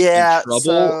getting like yeah, in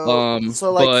trouble.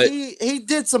 so like but he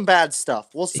did some bad stuff.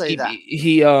 We'll say that.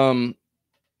 he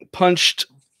punched.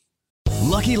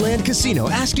 Lucky Land Casino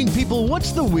asking people,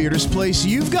 what's the weirdest place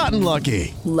you've gotten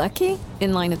lucky? Lucky?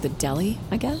 In line at the deli,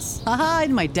 I guess? Aha,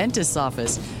 in my dentist's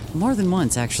office. More than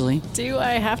once, actually. Do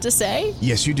I have to say?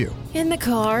 Yes, you do. In the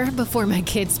car before my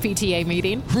kids' PTA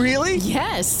meeting. Really?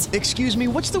 Yes. Excuse me,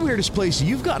 what's the weirdest place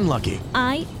you've gotten lucky?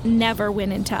 I never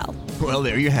win and tell. Well,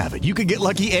 there you have it. You can get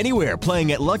lucky anywhere,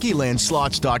 playing at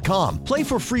LuckyLandSlots.com. Play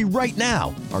for free right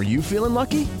now. Are you feeling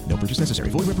lucky? No purchase necessary.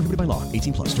 Void where prohibited by law.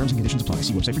 18 plus. Terms and conditions apply.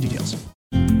 See website for details.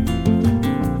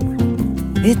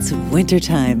 It's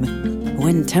wintertime.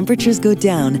 When temperatures go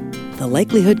down, the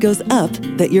likelihood goes up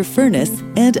that your furnace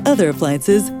and other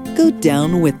appliances go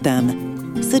down with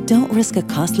them. So don't risk a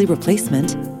costly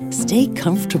replacement. Stay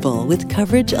comfortable with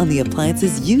coverage on the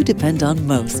appliances you depend on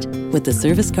most with the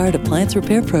Service Guard Appliance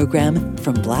Repair Program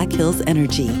from Black Hills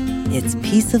Energy. It's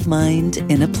peace of mind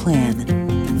in a plan.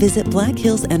 Visit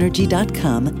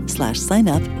blackhillsenergy.com/sign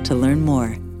up to learn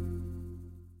more.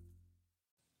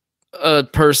 A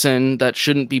person that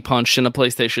shouldn't be punched in a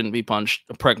place they shouldn't be punched,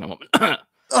 a pregnant woman.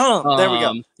 There we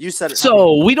go. You said it.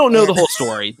 So we don't know the whole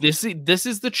story. This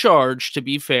is the charge, to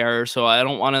be fair. So I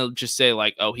don't want to just say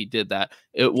like, oh, he did that.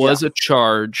 It was a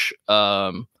charge.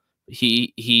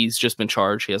 He's just been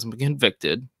charged. He hasn't been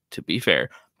convicted, to be fair.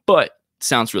 But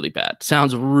sounds really bad.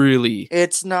 Sounds really.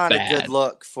 It's not bad. a good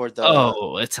look for the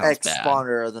it sounds bad.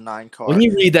 ex-spawner of the 9 car. When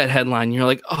you read that headline, you're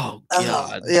like, oh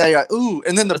god. Yeah. Ooh,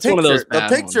 and then the That's one of those picture. The bad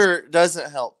picture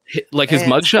doesn't help. Like his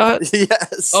And- mugshot?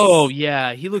 Yes. Oh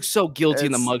yeah, he looks so guilty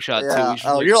in the It's- mugshot yeah. too. He's just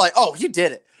Oh, you're like, oh, you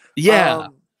did it. yeah.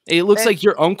 It looks and- like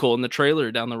your uncle in the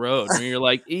trailer down the road. And you're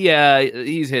like, yeah,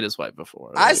 he's hit his wife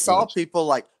before. I saw people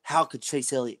like, how could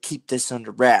Chase Elliott keep this under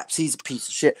wraps? He's a piece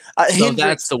of shit. So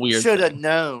that's the weird Should have thing.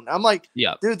 known. I'm like,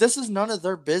 Yeah. dude, this is none of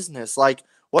their business. Like,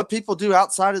 what people do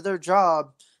outside of their job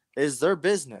is their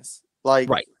business. Like,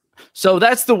 Right. So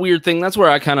that's the weird thing. That's where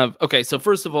I kind of okay. So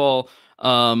first of all,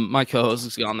 my co-host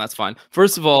is gone. That's fine.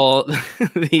 First of all,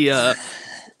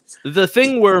 the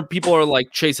thing where people are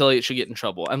like Chase Elliott should get in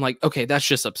trouble. I'm like, okay, that's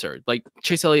just absurd. Like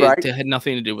Chase Elliott Right. had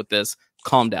nothing to do with this.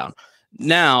 Calm down.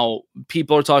 Now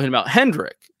people are talking about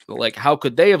Hendrick. Like, how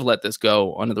could they have let this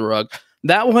go under the rug?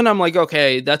 That one, I'm like,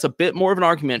 okay, that's a bit more of an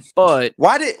argument, but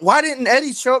why didn't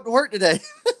Eddie show up to work today?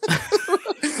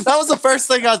 That was the first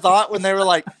thing I thought when they were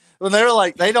like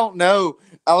they don't know.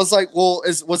 I was like, well,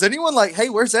 was anyone like, hey,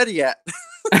 where's Eddie at?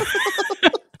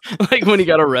 Like when he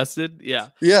got arrested, yeah.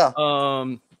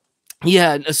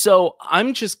 Yeah, so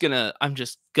I'm just gonna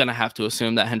have to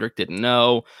assume that Hendrick didn't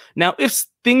know. Now, if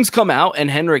things come out and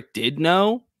Hendrick did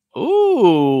know,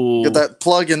 ooh, get that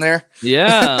plug in there.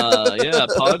 Yeah,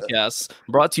 podcasts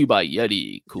brought to you by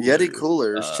Yeti Coolers. Yeti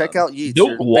Coolers. Check out Yeats.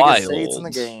 Dope Wild. Biggest in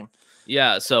the game.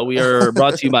 Yeah, so we are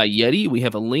brought to you by Yeti. We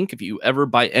have a link if you ever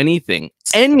buy anything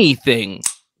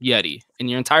Yeti in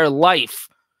your entire life.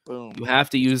 Boom. You have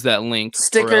to use that link.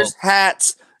 Stickers,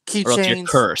 hats, keychains. You're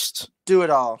cursed. Do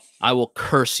it all. I will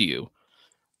curse you.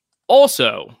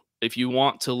 Also, if you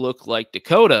want to look like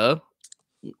Dakota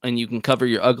and you can cover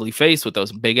your ugly face with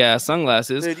those big ass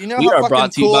sunglasses, dude, you know we how are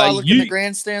brought to you cool by I look in the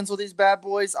grandstands with these bad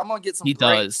boys? I'm gonna get some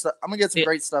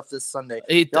great stuff this Sunday.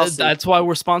 That's why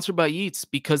we're sponsored by Yeats,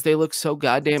 because they look so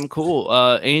goddamn cool.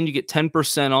 And you get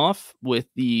 10% off with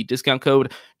the discount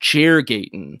code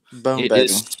Chairgaten. Boom, it baby.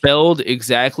 is spelled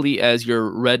exactly as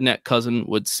your redneck cousin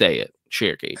would say it.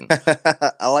 Chairgaten.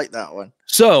 I like that one.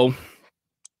 So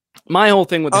my whole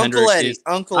thing with Uncle Hendrix Eddie, is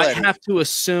Uncle I Eddie. have to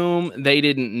assume they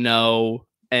didn't know.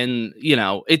 And,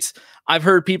 I've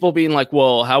heard people being like,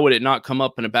 well, how would it not come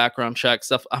up in a background check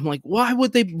stuff? I'm like, why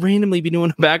would they randomly be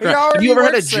doing a background? Have you ever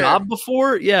had a job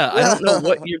before? Yeah, I don't know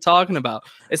what you're talking about.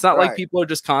 It's not like people are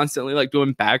just constantly like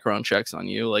doing background checks on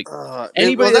you. Like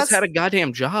anybody that's had a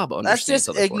goddamn job understands.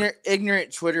 That's just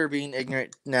ignorant Twitter being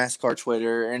ignorant NASCAR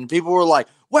Twitter. And people were like,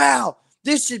 wow,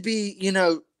 this should be,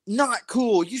 not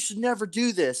cool. You should never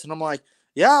do this. And I'm like,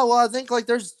 yeah, well, I think like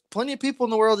there's plenty of people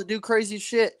in the world that do crazy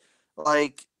shit.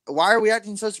 Like, why are we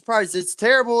acting so surprised? It's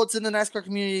terrible. It's in the NASCAR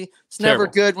community. It's never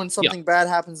good when something bad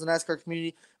happens in the NASCAR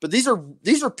community. But these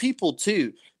are people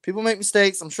too. People make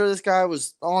mistakes. I'm sure this guy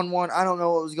was on one. I don't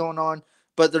know what was going on,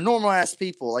 but they're normal ass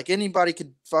people. Like anybody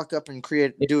could fuck up and do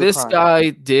a crime. This guy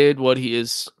did what he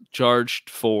is charged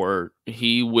for.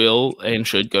 He will and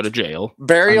should go to jail.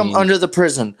 Bury him under the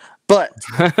prison. But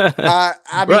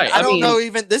I don't know.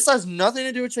 Even this has nothing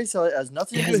to do with Chase Elliott. It has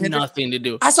nothing to do with Hendrick. Nothing to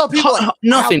do. I saw people like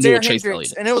nothing to do with Chase Chase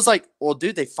Elliott, and it was like, well,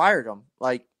 dude, they fired him.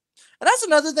 Like, and that's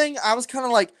another thing. I was kind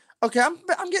of like, okay,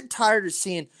 I'm getting tired of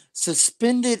seeing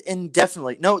suspended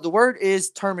indefinitely. No, the word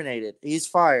is terminated. He's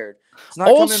fired. It's not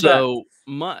also,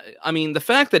 the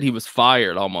fact that he was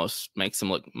fired almost makes him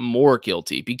look more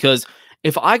guilty, because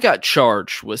if I got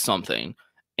charged with something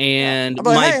and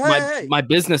my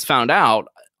business found out,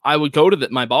 I would go to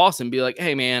my boss and be like,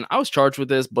 hey, man, I was charged with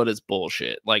this, but it's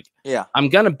bullshit. Like, I'm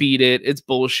going to beat it. It's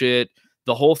bullshit.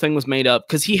 The whole thing was made up,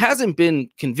 because he hasn't been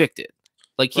convicted.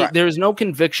 Like, there is no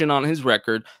conviction on his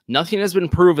record. Nothing has been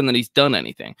proven that he's done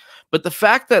anything. But the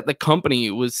fact that the company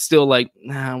was still like,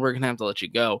 nah, we're going to have to let you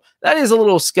go, that is a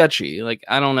little sketchy. Like,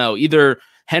 I don't know. Either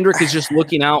Hendrick is just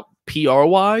looking out PR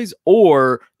wise,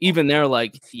 or even they're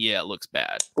like, yeah, it looks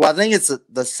bad. Well, I think it's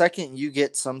the second you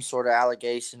get some sort of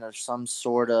allegation or some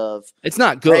sort of, it's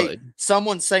not good. Hey,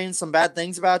 someone saying some bad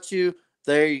things about you,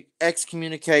 they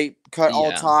excommunicate, cut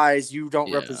all ties. You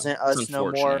don't represent us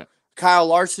no more. Kyle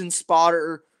Larson's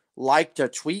spotter liked a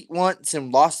tweet once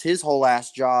and lost his whole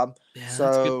ass job. Yeah, so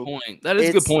that's a good point. That is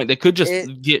a good point. They could just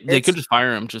they could just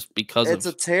fire him just because it's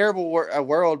a terrible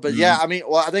world. But yeah, I mean,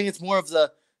 well, I think it's more of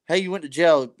the, hey, you went to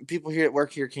jail. People here at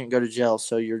work here can't go to jail,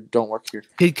 so you don't work here.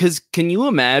 Because can you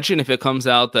imagine if it comes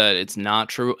out that it's not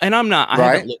true? And I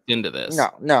haven't looked into this.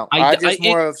 No. I just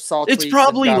more of salt. It's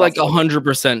probably like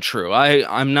 100% true.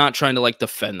 I'm not trying to like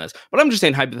defend this, but I'm just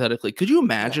saying hypothetically. Could you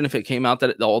imagine if it came out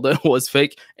that all that was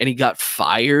fake and he got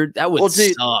fired? That would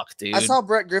suck, dude. I saw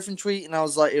Brett Griffin tweet, and I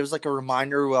was like, it was like a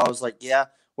reminder where I was like, yeah.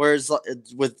 Whereas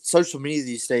with social media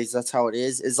these days, that's how it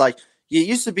is. It's like you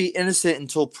used to be innocent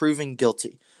until proven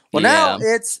guilty. Well, now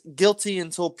it's guilty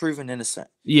until proven innocent.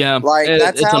 Yeah, like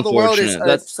that's how the world is.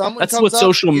 That's what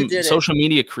social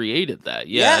media created. That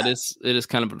it is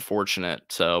kind of unfortunate.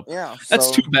 So that's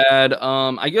too bad.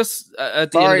 I guess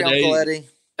at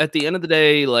the end of the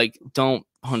day, like, don't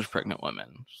punch pregnant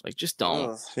women. Like, just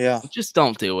don't. Just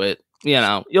don't do it.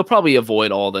 You'll probably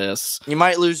avoid all this. You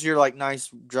might lose your like nice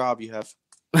job you have.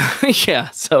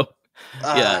 Yeah. So.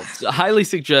 Highly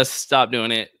suggest stop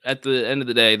doing it. At the end of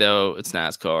the day, though, it's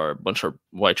NASCAR, a bunch of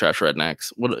white trash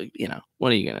rednecks. What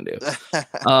are you gonna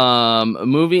do?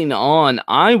 Moving on,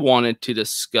 I wanted to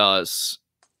discuss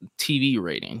TV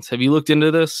ratings. Have you looked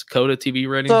into this COTA TV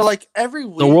ratings? So, like, every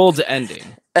week, the world's ending.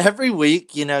 Every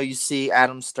week, you see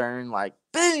Adam Stern like,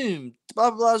 boom, blah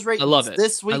blah blah's ratings I love it.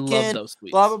 this I weekend. love those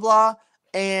tweets. Blah blah blah.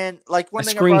 And like one I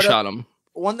thing I brought screenshot up, them.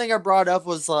 one thing I brought up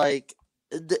was like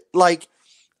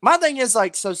my thing is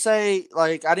like, so say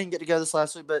like I didn't get to go this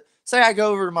last week, but say I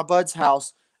go over to my bud's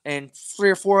house and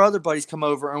 3 or 4 other buddies come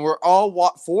over and we're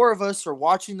all 4 of us are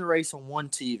watching the race on one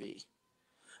TV.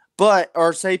 But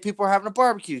or say people are having a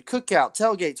barbecue, cookout,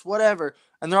 tailgates, whatever,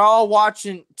 and they're all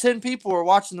watching. 10 people are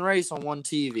watching the race on one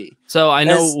TV. So I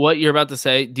know what you're about to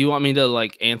say. Do you want me to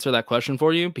like answer that question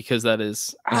for you? Because that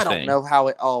is I don't know how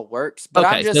it all works. But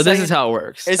okay, I'm just so this saying, is how it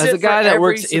works. Is As it a guy for that every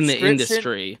works in the subscription?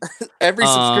 industry, every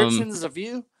subscription is a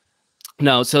view.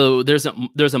 no. So there's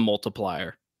a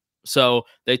multiplier. So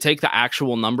they take the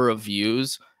actual number of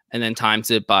views and then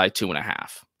times it by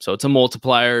 2.5. So it's a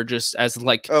multiplier, just as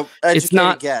like it's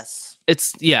not guess.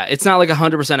 It's not like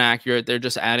 100% accurate. They're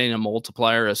just adding a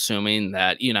multiplier, assuming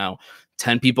that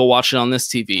 10 people watching on this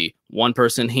TV, 1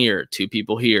 person here, 2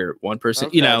 people here, 1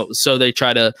 person, so they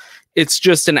try to, it's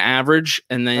just an average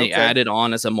and then they add it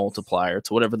on as a multiplier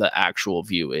to whatever the actual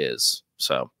view is.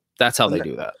 So that's how they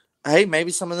do that. Hey, maybe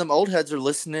some of them old heads are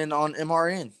listening on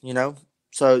MRN,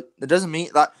 so it doesn't mean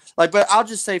like, but I'll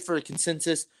just say for the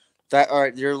consensus that, all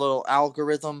right, your little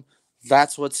algorithm,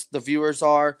 that's what the viewers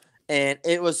are. And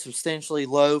it was substantially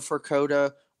low for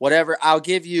COTA, whatever. I'll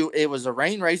give you, it was a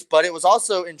rain race, but it was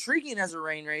also intriguing as a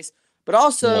rain race. But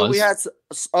also we had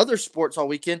other sports all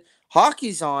weekend.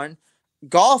 Hockey's on.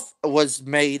 Golf was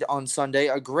made on Sunday.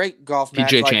 A great golf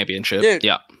match. PGA Championship. Dude,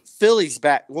 yeah. Philly's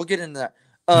back. We'll get into that.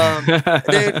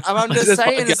 Dude, I'm just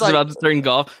saying, it's like about to turn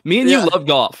golf. Me and you love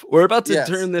golf. We're about to Yes.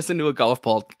 turn this into a golf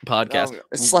podcast.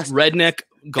 It's like Redneck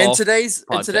golf. In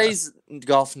today's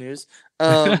golf news,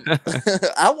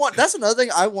 that's another thing.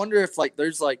 I wonder if like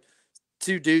there's like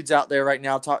 2 dudes out there right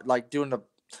now doing a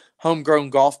homegrown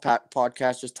golf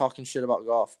podcast, just talking shit about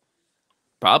golf.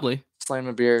 Probably.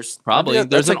 Slamming beers. Probably.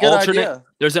 There's an alternate.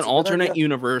 There's an alternate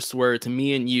universe where it's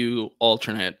me and you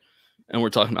alternate, and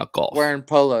we're talking about golf. Wearing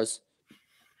polos.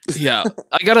 Yeah,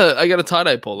 I got a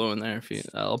tie-dye polo in there. If you,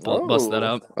 I'll bust that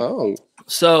out. Oh,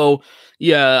 so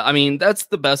yeah, I mean that's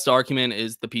the best argument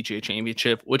is the PGA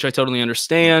Championship, which I totally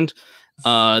understand.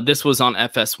 This was on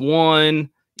FS1.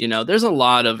 There's a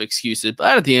lot of excuses,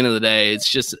 but at the end of the day, it's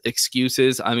just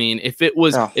excuses. I mean, if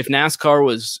NASCAR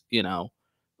was,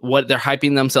 what they're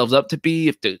hyping themselves up to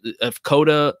be, if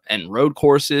COTA and road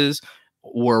courses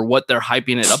were what they're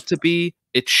hyping it up to be,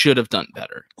 it should have done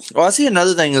better. Well, I see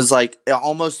another thing is like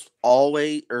almost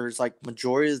always, or it's like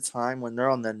majority of the time when they're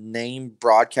on the name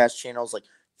broadcast channels like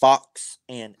Fox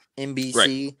and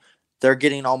NBC, they're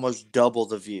getting almost double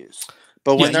the views.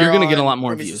 But when you're going to get a lot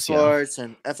more views. Sports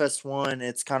and FS1,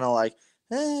 it's kind of like,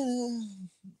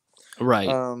 right.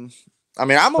 I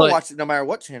mean, I'm gonna watch it no matter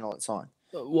what channel it's on.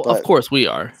 Well, of course we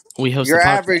are. We host your the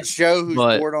podcast, average Joe who's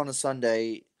bored on a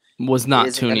Sunday was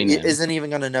not tuning in. Isn't even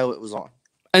going to know it was on.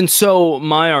 And so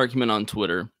my argument on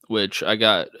Twitter, which I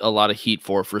got a lot of heat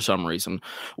for some reason,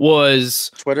 was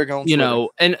Twitter going,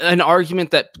 and an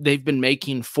argument that they've been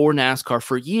making for NASCAR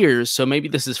for years. So maybe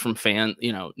this is from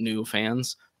new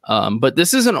fans. But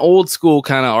this is an old school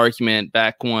kind of argument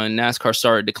back when NASCAR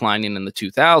started declining in the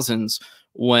 2000s.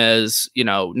 Was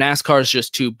NASCAR is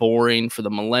just too boring for the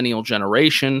millennial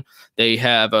generation. They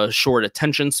have a short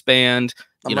attention span.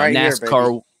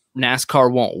 NASCAR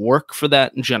won't work for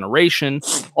that generation.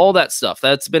 All that stuff.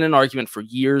 That's been an argument for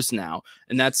years now,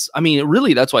 and that's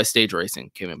why stage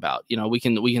racing came about. We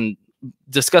can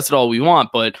discuss it all we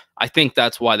want, but I think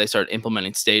that's why they started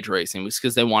implementing stage racing, was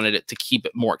because they wanted it to keep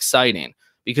it more exciting,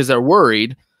 because they're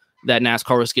worried that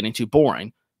NASCAR was getting too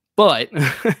boring. But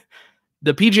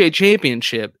the PGA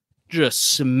Championship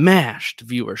just smashed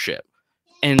viewership.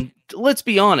 And let's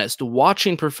be honest,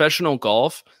 watching professional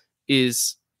golf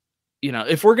is,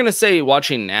 if we're going to say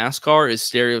watching NASCAR is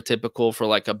stereotypical for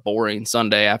like a boring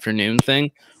Sunday afternoon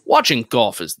thing, watching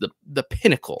golf is the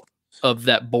pinnacle of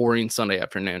that boring Sunday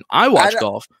afternoon. I watch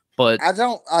golf, but I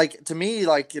don't like, to me,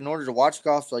 like in order to watch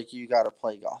golf, like you got to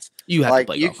play golf. You have to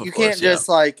play golf. You can't just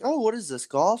like, oh, what is this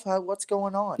golf? What's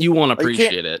going on? You want to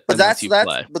appreciate it. But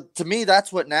but to me,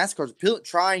 that's what NASCAR's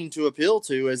trying to appeal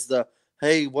to is the,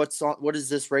 hey, what is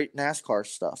this NASCAR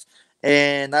stuff?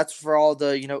 And that's for all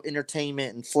the,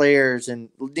 entertainment and flares and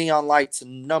neon lights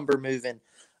and number moving.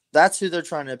 That's who they're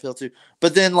trying to appeal to.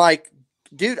 But then like,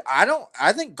 dude,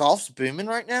 I think golf's booming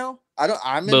right now.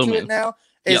 I'm into it now.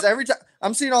 Every time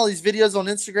I'm seeing all these videos on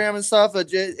Instagram and stuff,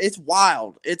 it's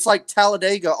wild. It's like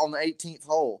Talladega on the 18th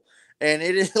hole. And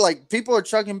it is like people are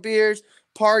chugging beers,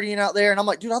 partying out there. And I'm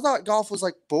like, dude, I thought golf was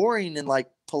like boring and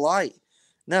like polite.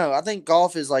 No, I think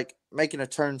golf is like making a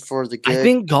turn for the good. I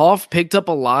think golf picked up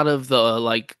a lot of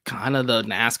the kind of the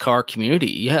NASCAR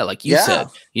community. Yeah, like you said,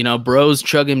 bros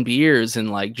chugging beers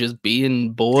and like just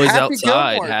being boys Happy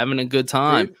outside, Gilmore, having a good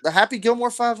time. Dude, the Happy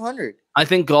Gilmore 500. I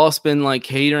think golf's been like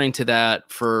catering to that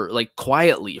for like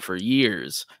quietly for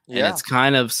years. And it's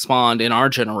kind of spawned in our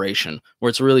generation where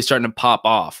it's really starting to pop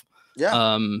off.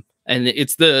 Yeah. And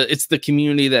it's the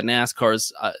community that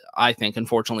NASCAR's, I think,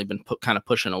 unfortunately been kind of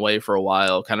pushing away for a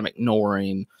while, kind of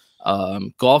ignoring.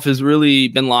 Golf has really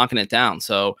been locking it down.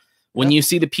 So when you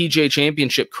see the PGA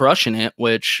Championship crushing it,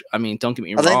 which, I mean, don't get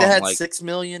me wrong. I think they had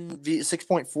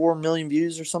 6.4 million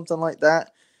views or something like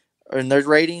that in their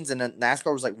ratings. And then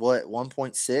NASCAR was like, what,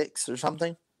 1.6 or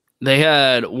something? They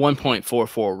had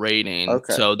 1.44 rating.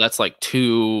 Okay. So that's like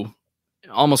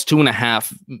almost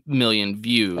 2.5 million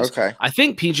views. Okay. I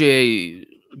think PGA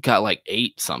got like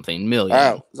 8 something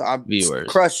million viewers.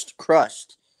 Crushed.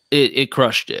 It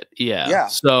crushed it. Yeah. Yeah.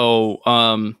 So,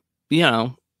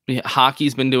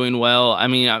 hockey's been doing well. I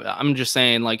mean, I'm just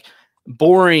saying, like,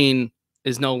 boring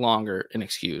is no longer an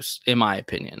excuse, in my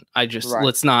opinion.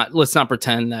 Let's not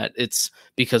pretend that it's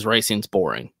because racing's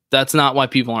boring. That's not why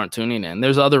people aren't tuning in.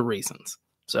 There's other reasons.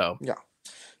 So yeah,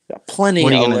 plenty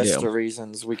of list of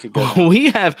reasons we could go. We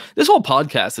have this whole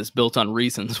podcast is built on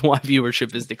reasons why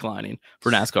viewership is declining for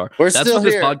NASCAR. We're That's still what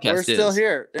this here. podcast We're still is.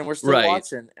 Here, and we're still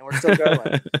watching, and we're still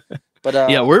going. But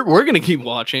yeah, we're gonna keep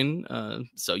watching,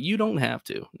 so you don't have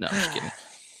to. No, just kidding.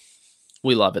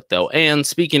 We love it though. And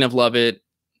speaking of love it,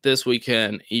 this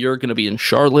weekend you're gonna be in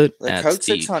Charlotte at Coke the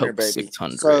 600, Coke baby.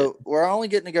 600. So we're only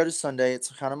getting to go to Sunday.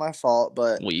 It's kind of my fault,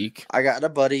 but I got a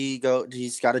buddy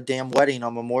he's got a damn wedding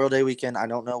on Memorial Day weekend. I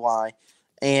don't know why.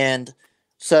 And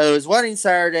so his wedding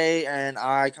Saturday, and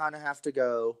I kind of have to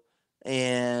go.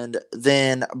 And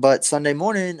then, but Sunday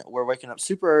morning, we're waking up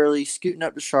super early, scooting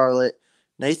up to Charlotte.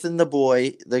 Nathan, the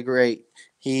boy, the great,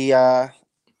 he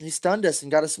stunned us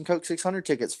and got us some Coke 600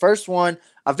 tickets. First one,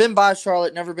 I've been by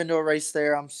Charlotte, never been to a race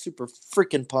there. I'm super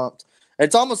freaking pumped.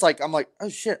 It's almost like I'm like, oh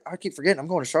shit, I keep forgetting I'm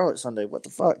going to Charlotte Sunday. What the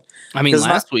fuck? I mean,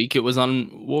 last week it was on,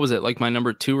 what was it, like my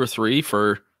number 2 or 3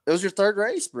 for. It was your 3rd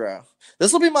race, bro.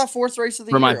 This will be my 4th race of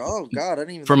the year. Oh god, I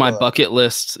didn't even for my bucket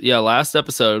list. Yeah, last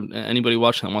episode. Anybody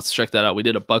watching that wants to check that out? We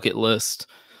did a bucket list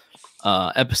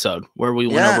episode where we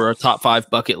went over our top 5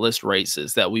 bucket list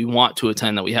races that we want to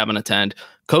attend that we haven't attended.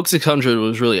 Coke 600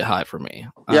 was really a high for me.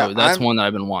 That's one that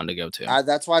I've been wanting to go to.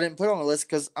 That's why I didn't put it on the list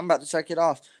because I'm about to check it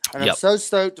off, and I'm so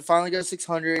stoked to finally go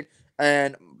 600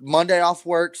 and Monday off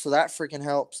work, so that freaking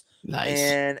helps. Nice.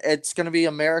 And it's gonna be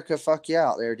America, fuck yeah,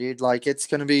 out there, dude. Like it's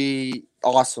gonna be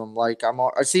awesome. Like I'm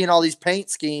seeing all these paint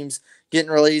schemes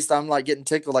getting released. I'm like getting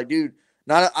tickled. Like, dude,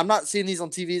 I'm not seeing these on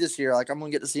TV this year. Like I'm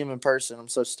gonna get to see them in person. I'm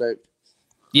so stoked.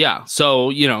 Yeah.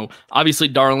 So obviously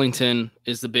Darlington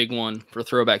is the big one for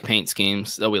throwback paint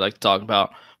schemes that we like to talk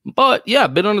about. But yeah, a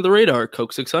bit under the radar,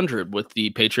 Coke 600 with the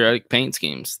patriotic paint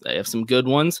schemes. They have some good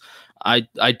ones.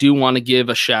 I do want to give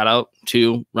a shout out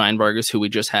to Ryan Vargas, who we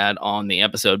just had on the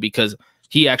episode, because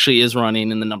he actually is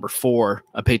running in the number 4,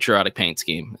 a patriotic paint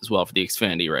scheme as well for the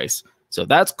Xfinity race. So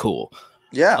that's cool.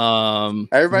 Yeah.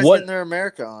 Everybody's getting their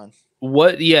America on.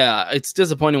 Yeah, it's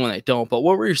disappointing when they don't, but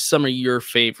what were some of your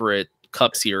favorite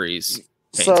Cup Series?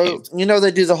 So,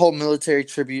 they do the whole military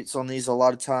tributes on these a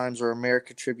lot of times, or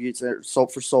America tributes that are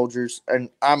sold for soldiers, and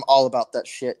I'm all about that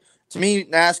shit. To me,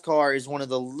 NASCAR is one of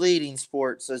the leading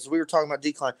sports, as we were talking about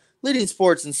decline, leading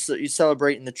sports, and you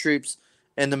celebrating the troops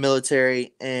and the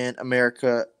military in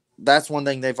America. That's one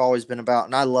thing they've always been about,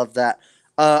 and I love that.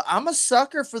 I'm a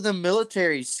sucker for the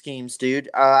military schemes, dude.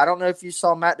 I don't know if you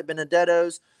saw Matt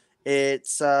DiBenedetto's.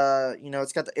 It's,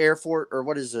 it's got the Air Force, or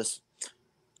what is this?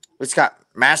 It's got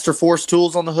Master Force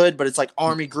tools on the hood, but it's like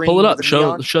Army green. Pull it up.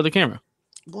 Show the camera.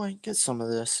 Boy, get some of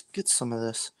this.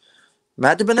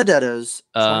 Matt DiBenedetto's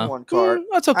 21 card.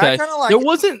 That's okay. Like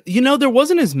there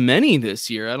wasn't as many this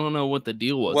year. I don't know what the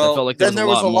deal was. Well, I felt like there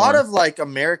was a lot of like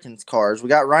Americans cars. We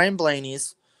got Ryan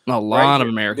Blaney's. A lot of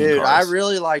American cars. Dude, I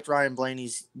really liked Ryan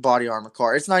Blaney's body armor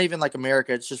car. It's not even like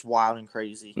America. It's just wild and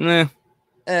crazy.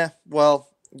 Well,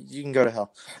 you can go to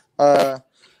hell.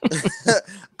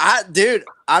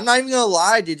 I'm not even gonna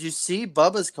lie. Did you see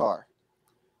Bubba's car?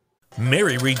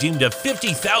 Mary redeemed a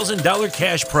 $50,000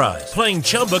 cash prize playing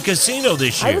Chumba Casino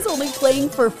this year. I was only playing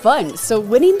for fun, so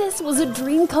winning this was a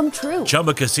dream come true.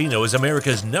 Chumba Casino is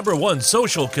America's #1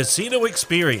 social casino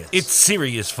experience. It's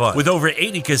serious fun. With over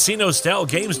 80 casino-style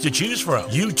games to choose from,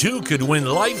 you too could win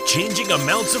life-changing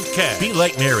amounts of cash. Be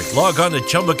like Mary. Log on to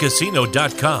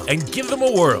ChumbaCasino.com and give them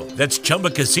a whirl. That's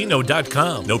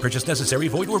ChumbaCasino.com. No purchase necessary.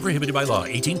 Void where prohibited by law.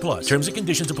 18+. Terms and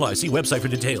conditions apply. See website for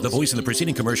details. The voice in the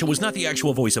preceding commercial was not the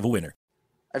actual voice of a winner.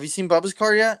 Have you seen Bubba's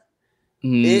car yet?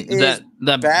 It is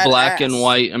that black and badass.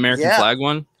 white American Yeah. flag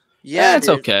one. Yeah, it's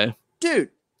dude. okay. Dude,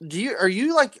 are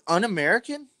you like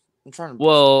un-American? I'm trying to.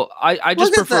 Well, I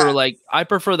just Look at prefer that. I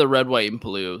prefer the red, white, and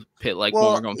blue pit when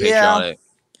Well, we're going yeah. patriotic.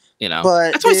 You know,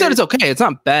 But, that's why I said dude- it's okay. It's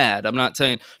not bad. I'm not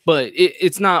saying, but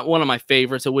it's not one of my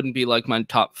favorites. It wouldn't be like my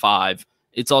top 5.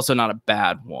 It's also not a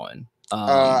bad one.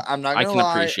 I'm not I gonna can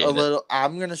lie. appreciate it. Little.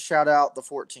 I'm gonna shout out the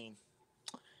 14.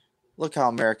 Look how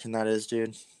American that is,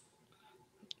 dude.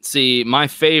 See, my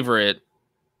favorite,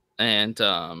 and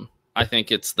I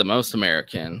think it's the most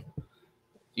American.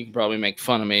 You can probably make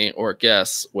fun of me or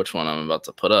guess which one I'm about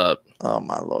to put up. Oh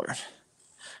my lord.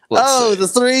 Let's see. The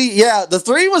 3. Yeah, the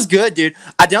 3 was good, dude.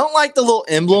 I don't like the little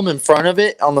emblem in front of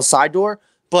it on the side door,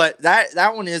 but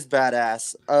that one is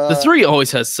badass. The 3 always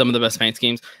has some of the best paint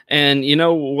schemes. And you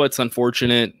know what's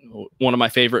unfortunate? One of my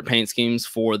favorite paint schemes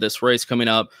for this race coming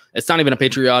up. It's not even a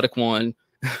patriotic one,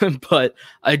 but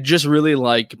I just really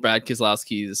like Brad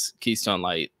Keselowski's Keystone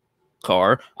Light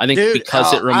car. I think Dude,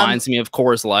 because it reminds me of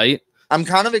Coors Light. I'm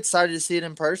kind of excited to see it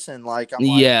in person. Like,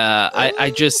 Yeah,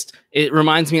 I just it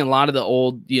reminds me a lot of the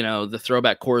old, the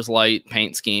throwback Coors Light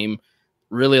paint scheme.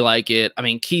 Really like it. I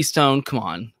mean, Keystone, come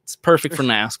on, it's perfect for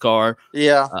NASCAR.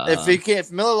 Yeah,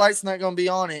 if Miller Lite's not going to be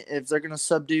on it, if they're going to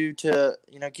subdue to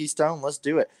Keystone, let's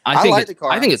do it. I think like the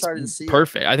car. I think I'm it's excited to see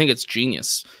perfect. I think it's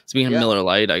genius. Speaking of Miller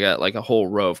Lite, I got like a whole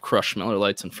row of crushed Miller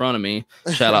Lights in front of me.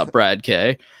 Shout out Brad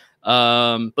K.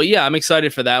 But yeah, I'm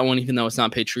excited for that one, even though it's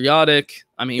not patriotic.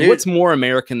 I mean, Dude. what's more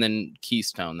American than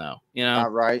Keystone, though?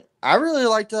 Right. I really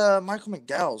liked Michael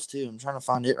McDowell's too. I'm trying to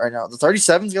find it right now. The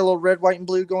 37's got a little red, white, and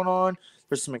blue going on.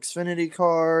 There's some Xfinity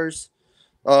cars.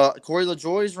 Corey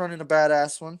LaJoie's running a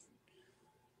badass one.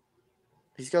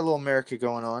 He's got a little America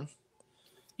going on.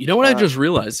 You know what I just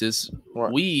realized is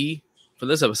What? for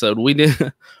this episode, we're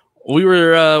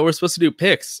supposed to do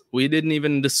picks. We didn't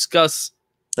even discuss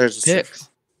picks.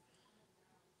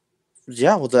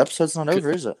 Yeah, well, the episode's not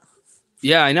over, is it?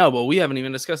 Yeah, I know, but we haven't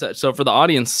even discussed that. So for the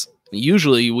audience,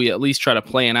 usually we at least try to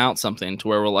plan out something to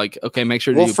where we're like, okay, make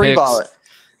sure to We'll do free picks. ball it.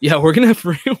 Yeah, we're gonna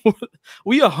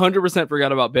we 100%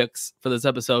 forgot about picks for this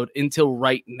episode until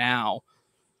right now.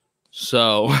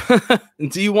 So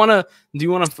do you wanna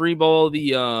free ball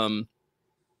the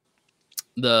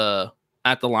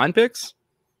at the line picks?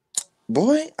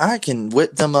 Boy, I can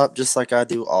whip them up just like I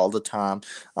do all the time.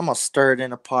 I'm going to stir it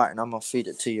in a pot and I'm going to feed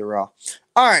it to you raw.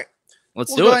 All right.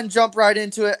 Let's we'll do go it. ahead and jump right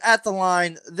into it. At the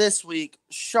line this week,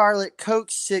 Charlotte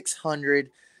Coke 600.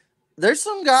 There's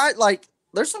some guys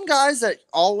that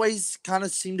always kind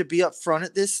of seem to be up front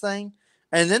at this thing.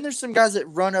 And then there's some guys that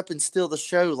run up and steal the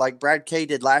show like Brad K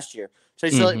did last year.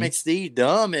 Chase Elliott makes the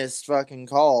dumbest fucking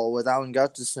call with Alan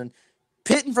Gustafson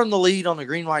pitting from the lead on the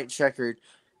green, white checkered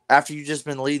after you just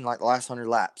been leading like the last 100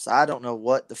 laps. I don't know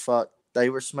what the fuck they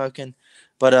were smoking,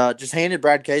 but just handed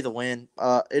Brad K the win.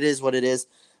 It is what it is.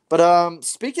 But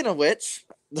speaking of which,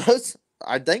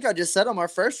 I think I just said on our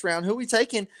first round, who we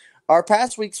taking? Our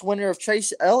past week's winner of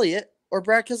Chase Elliott or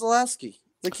Brad Keselowski,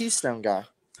 the Keystone guy?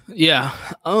 Yeah.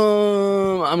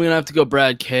 I'm gonna have to go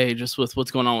Brad K just with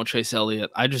what's going on with Chase Elliott.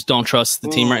 I just don't trust the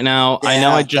team right now. Yeah, I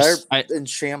know they're in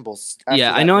shambles.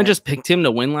 Yeah, I know I just picked him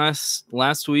to win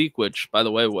last week, which by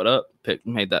the way, what up?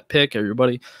 Made that pick,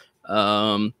 everybody.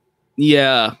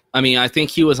 Yeah, I mean, I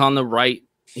think he was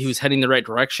heading the right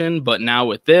direction, but now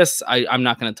with this, I'm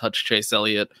not gonna touch Chase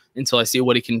Elliott until I see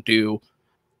what he can do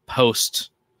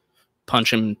post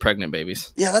punching pregnant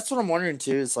babies. Yeah, that's what I'm wondering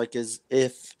too. Is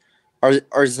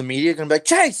the media going to be like,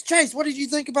 Chase, what did you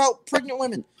think about pregnant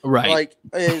women? Right. Like,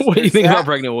 what do you think about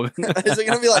pregnant women? Is it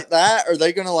going to be like that? Or are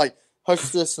they going to like hush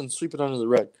this and sweep it under the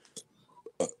rug?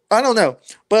 I don't know.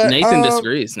 But Nathan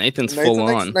disagrees. Nathan's full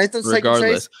on. Nathan's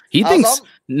regardless. He thinks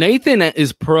Nathan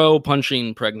is pro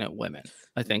punching pregnant women.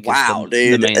 I think. Wow,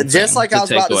 dude. Just like I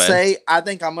was about to say, I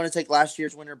think I'm going to take last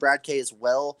year's winner, Brad K, as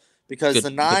well. Because the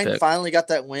 9 finally got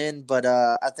that win, but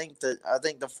I think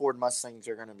the Ford Mustangs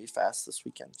are going to be fast this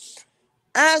weekend.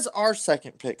 As our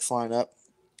second picks line up,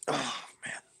 oh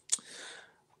man,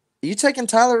 are you taking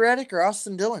Tyler Reddick or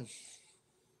Austin Dillon?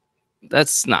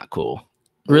 That's not cool.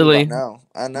 Really?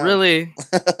 I know. Really?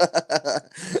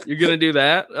 You're gonna do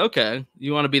that? Okay.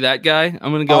 You want to be that guy?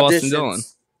 I'm gonna go Austin Dillon.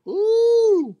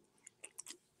 Ooh.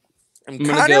 I'm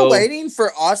kind of waiting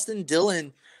for Austin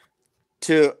Dillon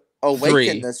to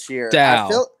awaken this year.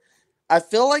 I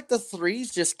feel like the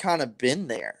 3's just kind of been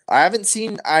there. I'm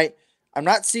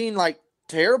not seeing like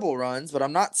terrible runs, but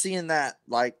I'm not seeing that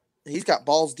like he's got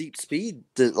balls deep speed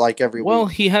like every week. Well,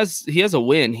 he has a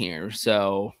win here,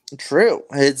 so true.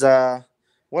 His that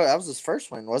was his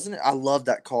first win, wasn't it? I love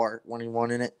that car when he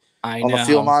won in it. I on the know.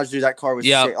 field mileage, dude, that car was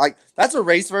Yep. sick. Like that's a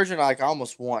race version I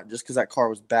almost want just because that car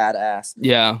was badass.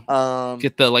 Yeah.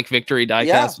 Get the like victory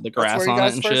diecast with the grass that's where on he it got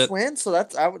his and first shit. win. So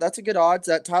that's a good odds.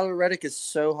 That Tyler Reddick is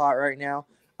so hot right now.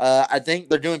 I think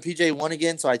they're doing PJ1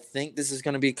 again, so I think this is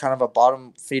going to be kind of a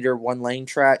bottom feeder 1-lane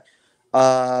track.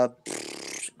 Man,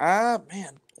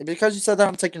 because you said that,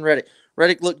 I'm taking Reddick.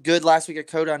 Reddick looked good last week at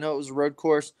Coda. I know it was a road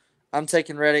course. I'm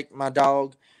taking Reddick, my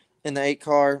dog, in the 8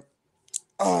 car.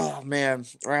 Oh man,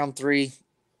 round 3.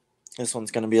 This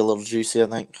one's going to be a little juicy, I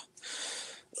think.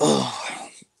 Oh,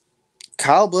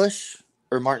 Kyle Busch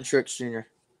or Martin Truex Jr.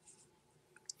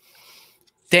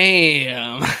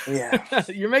 Damn. Yeah.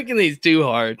 You're making these too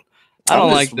hard. I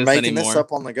don't like this making anymore. this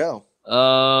up on the go.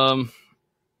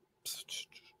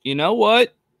 You know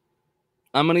what?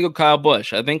 I'm gonna go Kyle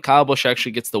Busch. I think Kyle Busch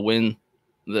actually gets the win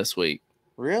this week.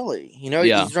 Really? You know,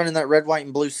 Yeah. he's running that red, white,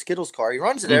 and blue Skittles car. He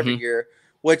runs it every year,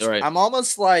 which Right. I'm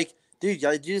almost like, dude,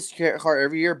 I do this car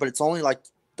every year, but it's only like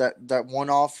that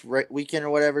one-off weekend or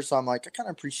whatever. So I'm like, I kind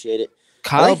of appreciate it.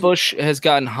 Kyle Busch has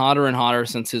gotten hotter and hotter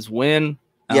since his win.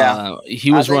 Yeah.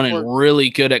 He was running really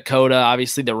good at Coda.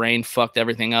 Obviously, the rain fucked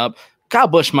everything up. Kyle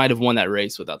Busch might have won that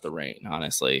race without the rain,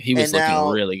 honestly. He was looking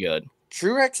really good.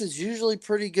 Truex is usually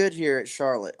pretty good here at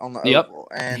Charlotte on the Yep.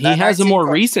 oval. And he that has a 19 more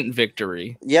car- recent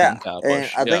victory. Yeah. than Kyle And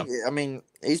Busch. I think, I mean,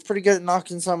 he's pretty good at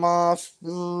knocking some off.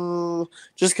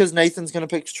 Just because Nathan's going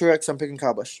to pick Truex, I'm picking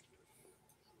Kyle Busch.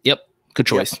 Yep. Good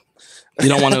choice. You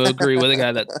don't want to agree with a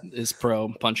guy that is pro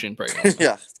punching pregnant.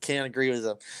 Yeah, can't agree with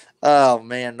him. Oh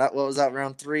man, what was that?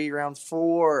 Round 3, round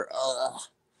 4.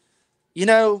 You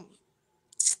know,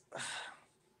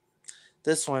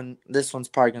 this one's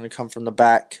probably going to come from the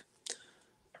back.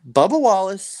 Bubba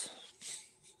Wallace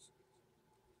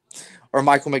or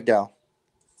Michael McDowell.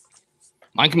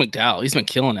 Michael McDowell, he's been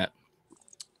killing it.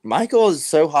 Michael is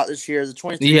so hot this year. The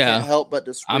 23 can't help but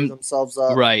to screw themselves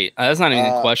up. Right. That's not even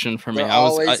a question for me. they're I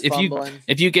was always if fumbling.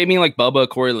 you gave me like Bubba,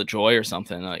 Corey LaJoy or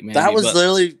something like maybe, That was but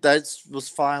literally was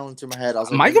filing through my head. I was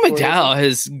like, Michael Corey McDowell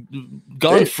has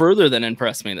gone Dude. further than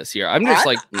impressed me this year. I'm just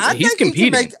he's think he can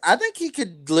competing. I think he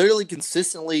could literally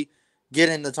consistently get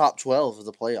in the top 12 of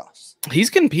the playoffs. He's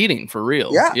competing for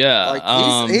real. Yeah, Yeah.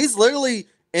 Like he's literally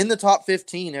in the top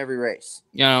 15 every race.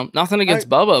 You know, nothing against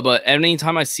Bubba, but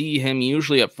anytime I see him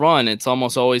usually up front, it's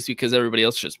almost always because everybody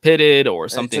else just pitted or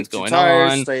something's took 2 going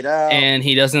tires, on. stayed out. And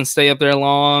he doesn't stay up there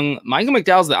long. Michael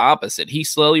McDowell's the opposite. He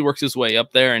slowly works his way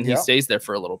up there and he Yep. stays there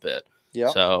for a little bit.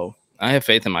 Yep. So I have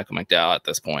faith in Michael McDowell at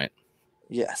this point.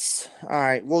 Yes. All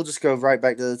right. We'll just go right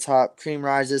back to the top. Cream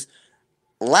rises.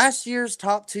 Last year's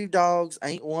top 2 dogs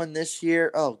ain't won this year.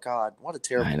 Oh God, what a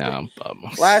terrible. I know.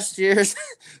 pick. Last year's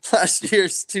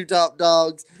 2 top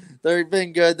dogs. They've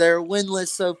been good. They're winless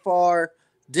so far.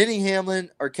 Denny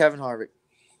Hamlin or Kevin Harvick.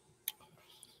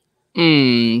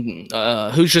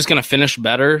 Who's just gonna finish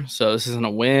better? So this isn't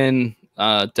a win.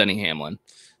 Denny Hamlin.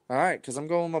 All right, because I'm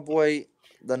going with my boy,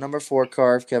 the number 4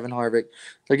 car of Kevin Harvick.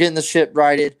 They're getting the ship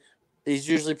righted. He's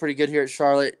usually pretty good here at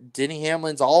Charlotte. Denny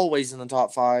Hamlin's always in the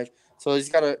top 5. So he's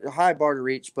got a high bar to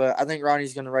reach, but I think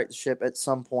Ronnie's going to right the ship at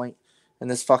some point in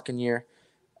this fucking year.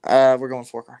 We're going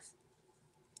 4 car.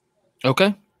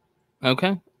 Okay.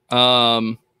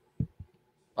 All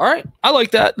right. I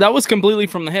like that. That was completely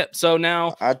from the hip. So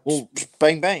now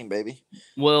bang bang, baby.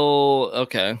 Well,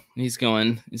 okay. He's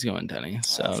going Denny.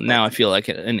 So now I feel like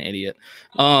an idiot.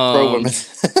 Pro women.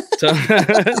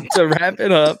 to wrap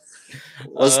it up.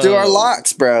 Let's do our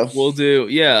locks, bro. We'll do,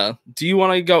 yeah. Do you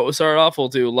want to go start off? We'll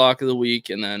do lock of the week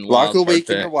and then lock of the week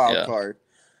pick. and the wild card.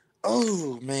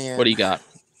 Oh man, what do you got?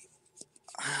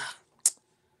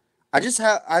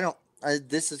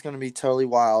 This is going to be totally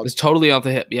wild. It's totally off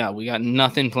the hip. Yeah, we got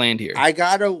nothing planned here. I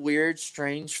got a weird,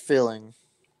 strange feeling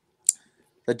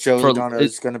that Joe Logano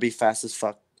is going to be fast as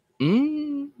fuck.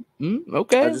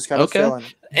 Okay. I just got a feeling.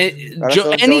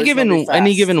 Any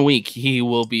given week, he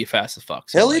will be fast as fuck.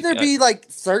 So he'll either be like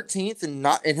 13th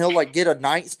and he'll like get a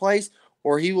 9th place,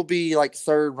 or he will be like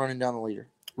 3rd running down the leader.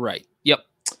 Right. Yep.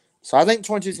 So I think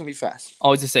 22 is gonna be fast.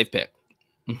 Always a safe pick.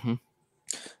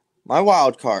 My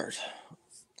wild card.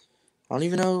 I don't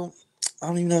even know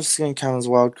if it's gonna count as a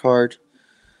wild card.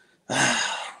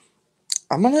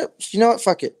 I'm gonna. You know what?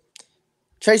 Fuck it.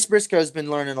 Chase Briscoe's been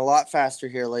learning a lot faster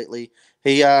here lately.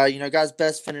 He, got his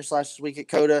best finish last week at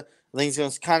Coda. I think he's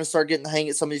going to kind of start getting the hang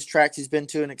at some of these tracks he's been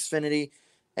to in Xfinity.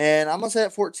 And I'm going to say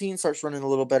at 14 starts running a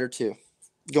little better too.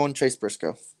 Going Chase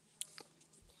Briscoe.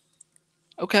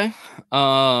 Okay.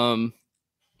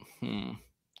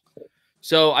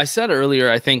 So I said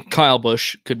earlier, I think Kyle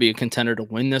Busch could be a contender to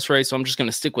win this race. So I'm just going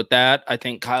to stick with that. I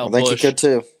think he could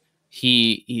too.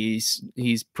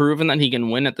 He's proven that he can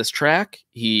win at this track.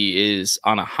 He is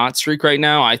on a hot streak right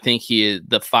now. I think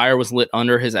the fire was lit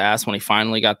under his ass when he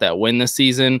finally got that win this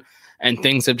season, and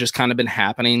things have just kind of been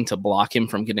happening to block him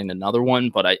from getting another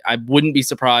one. But I wouldn't be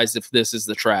surprised if this is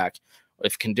the track,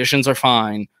 if conditions are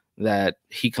fine, that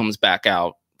he comes back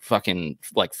out fucking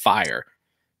like fire.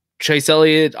 Chase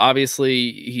Elliott,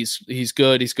 obviously he's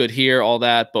good. He's good here, all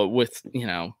that. But with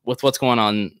what's going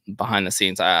on behind the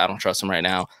scenes, I don't trust him right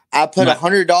now. I put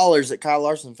 $100 that Kyle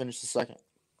Larson finished the second.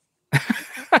 If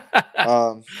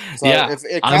Kyle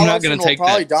Larson will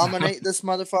probably dominate this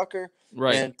motherfucker,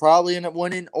 right, and probably end up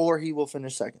winning, or he will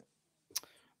finish second.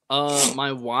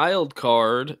 My wild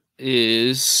card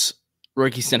is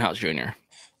Ricky Stenhouse Jr.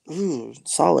 Ooh,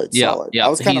 solid. Yeah. I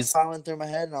was kind of filing through my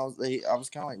head, and I was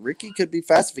kind of like, Ricky could be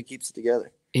fast if he keeps it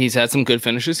together. He's had some good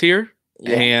finishes here,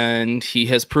 and he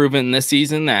has proven this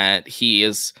season that he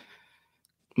is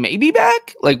maybe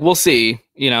back. Like, we'll see.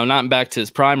 Not back to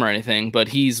his prime or anything, but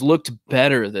he's looked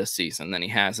better this season than he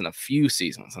has in a few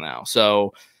seasons now.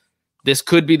 So this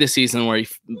could be the season where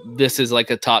this is like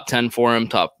a top 10 for him,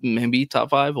 maybe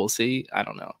top 5. We'll see. I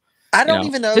don't know. I don't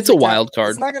even know. It's a wild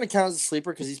card. It's not going to count as a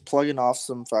sleeper because he's plugging off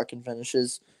some fucking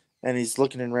finishes, and he's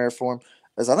looking in rare form.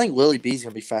 Because I think Willie B's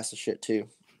going to be fast as shit too.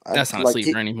 That's not a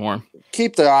sleeper anymore.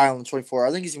 Keep the eye on the 24.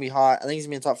 I think he's going to be hot. I think he's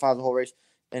going to be in top 5 the whole race,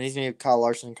 and he's going to give Kyle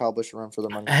Larson and Kyle Busch a run for the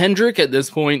money. Hendrick at this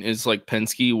point is like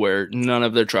Penske, where none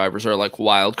of their drivers are like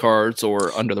wild cards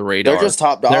or under the radar. They're just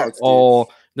top dogs.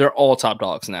 They're all top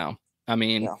dogs now. I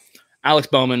mean, Alex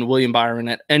Bowman, William Byron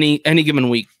at any given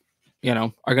week,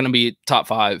 are going to be top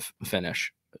 5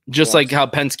 finish. Just like how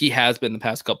Penske has been the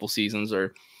past couple seasons,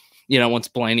 or, once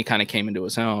Blaney kind of came into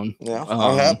his own.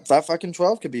 Yeah. That fucking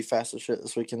 12 could be fast as shit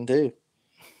this weekend too.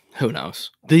 Who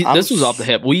knows? This was off the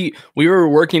hip. We were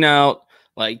working out,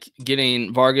 like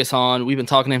getting Vargas on. We've been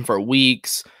talking to him for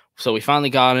weeks. So we finally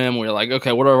got him. We were like,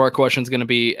 okay, what are our questions going to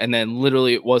be? And then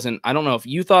literally it wasn't, I don't know if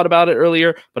you thought about it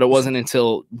earlier, but it wasn't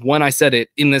until when I said it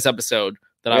in this episode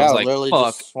that I was like,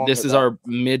 fuck, this is our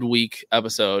midweek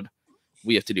episode.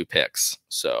 We have to do picks.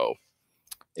 So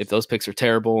if those picks are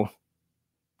terrible,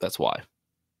 that's why.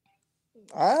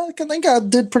 I think I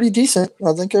did pretty decent.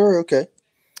 I think they were okay.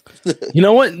 You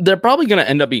know what? They're probably going to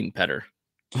end up being better.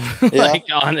 Like,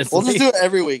 honestly. We'll just do it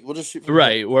every week. We'll just shoot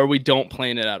right, where we don't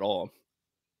plan it at all.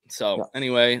 So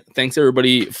anyway, thanks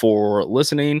everybody for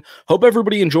listening. Hope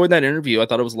everybody enjoyed that interview. I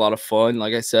thought it was a lot of fun.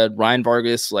 Like I said, Ryan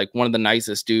Vargas, like one of the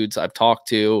nicest dudes I've talked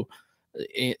to.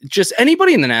 Just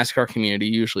anybody in the NASCAR community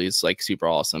usually is like super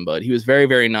awesome, but he was very,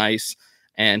 very nice,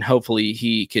 and hopefully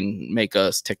he can make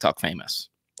us TikTok famous.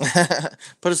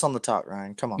 Put us on the top,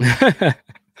 Ryan. Come on.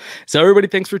 So everybody,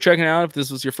 thanks for checking out. If this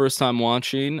was your first time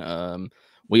watching,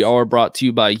 we are brought to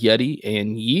you by Yeti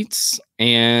and Yeats,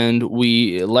 and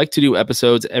we like to do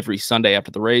episodes every Sunday after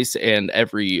the race and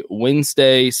every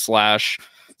Wednesday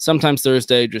 / sometimes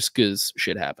Thursday, just because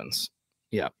shit happens.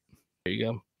 Yeah, there you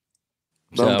go.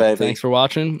 Boom, baby. Thanks for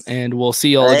watching, and we'll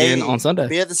see y'all again on Sunday.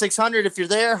 Be at the 600 if you're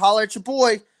there. Holler at your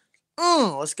boy.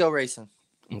 Let's go racing.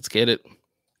 Let's get it.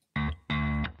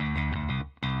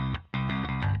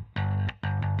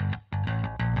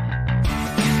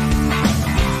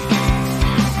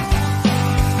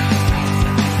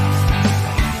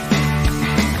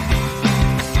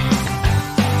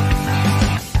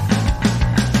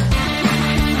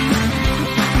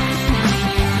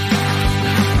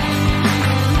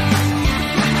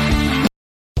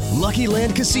 Lucky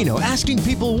Land Casino, asking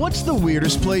people, what's the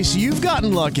weirdest place you've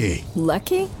gotten lucky?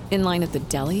 Lucky? In line at the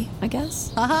deli, I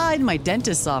guess? Aha, in my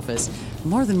dentist's office.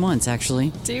 More than once,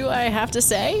 actually. Do I have to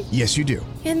say? Yes, you do.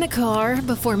 In the car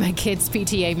before my kids'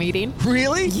 PTA meeting.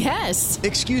 Really? Yes.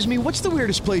 Excuse me, what's the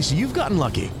weirdest place you've gotten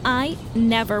lucky? I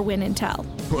never win and tell.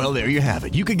 Well, there you have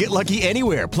it. You can get lucky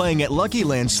anywhere, playing at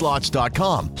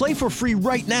LuckyLandSlots.com. Play for free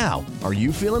right now. Are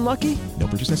you feeling lucky? No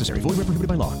purchase necessary. Void where prohibited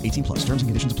by law. 18+. Terms and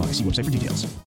conditions apply. See website for details.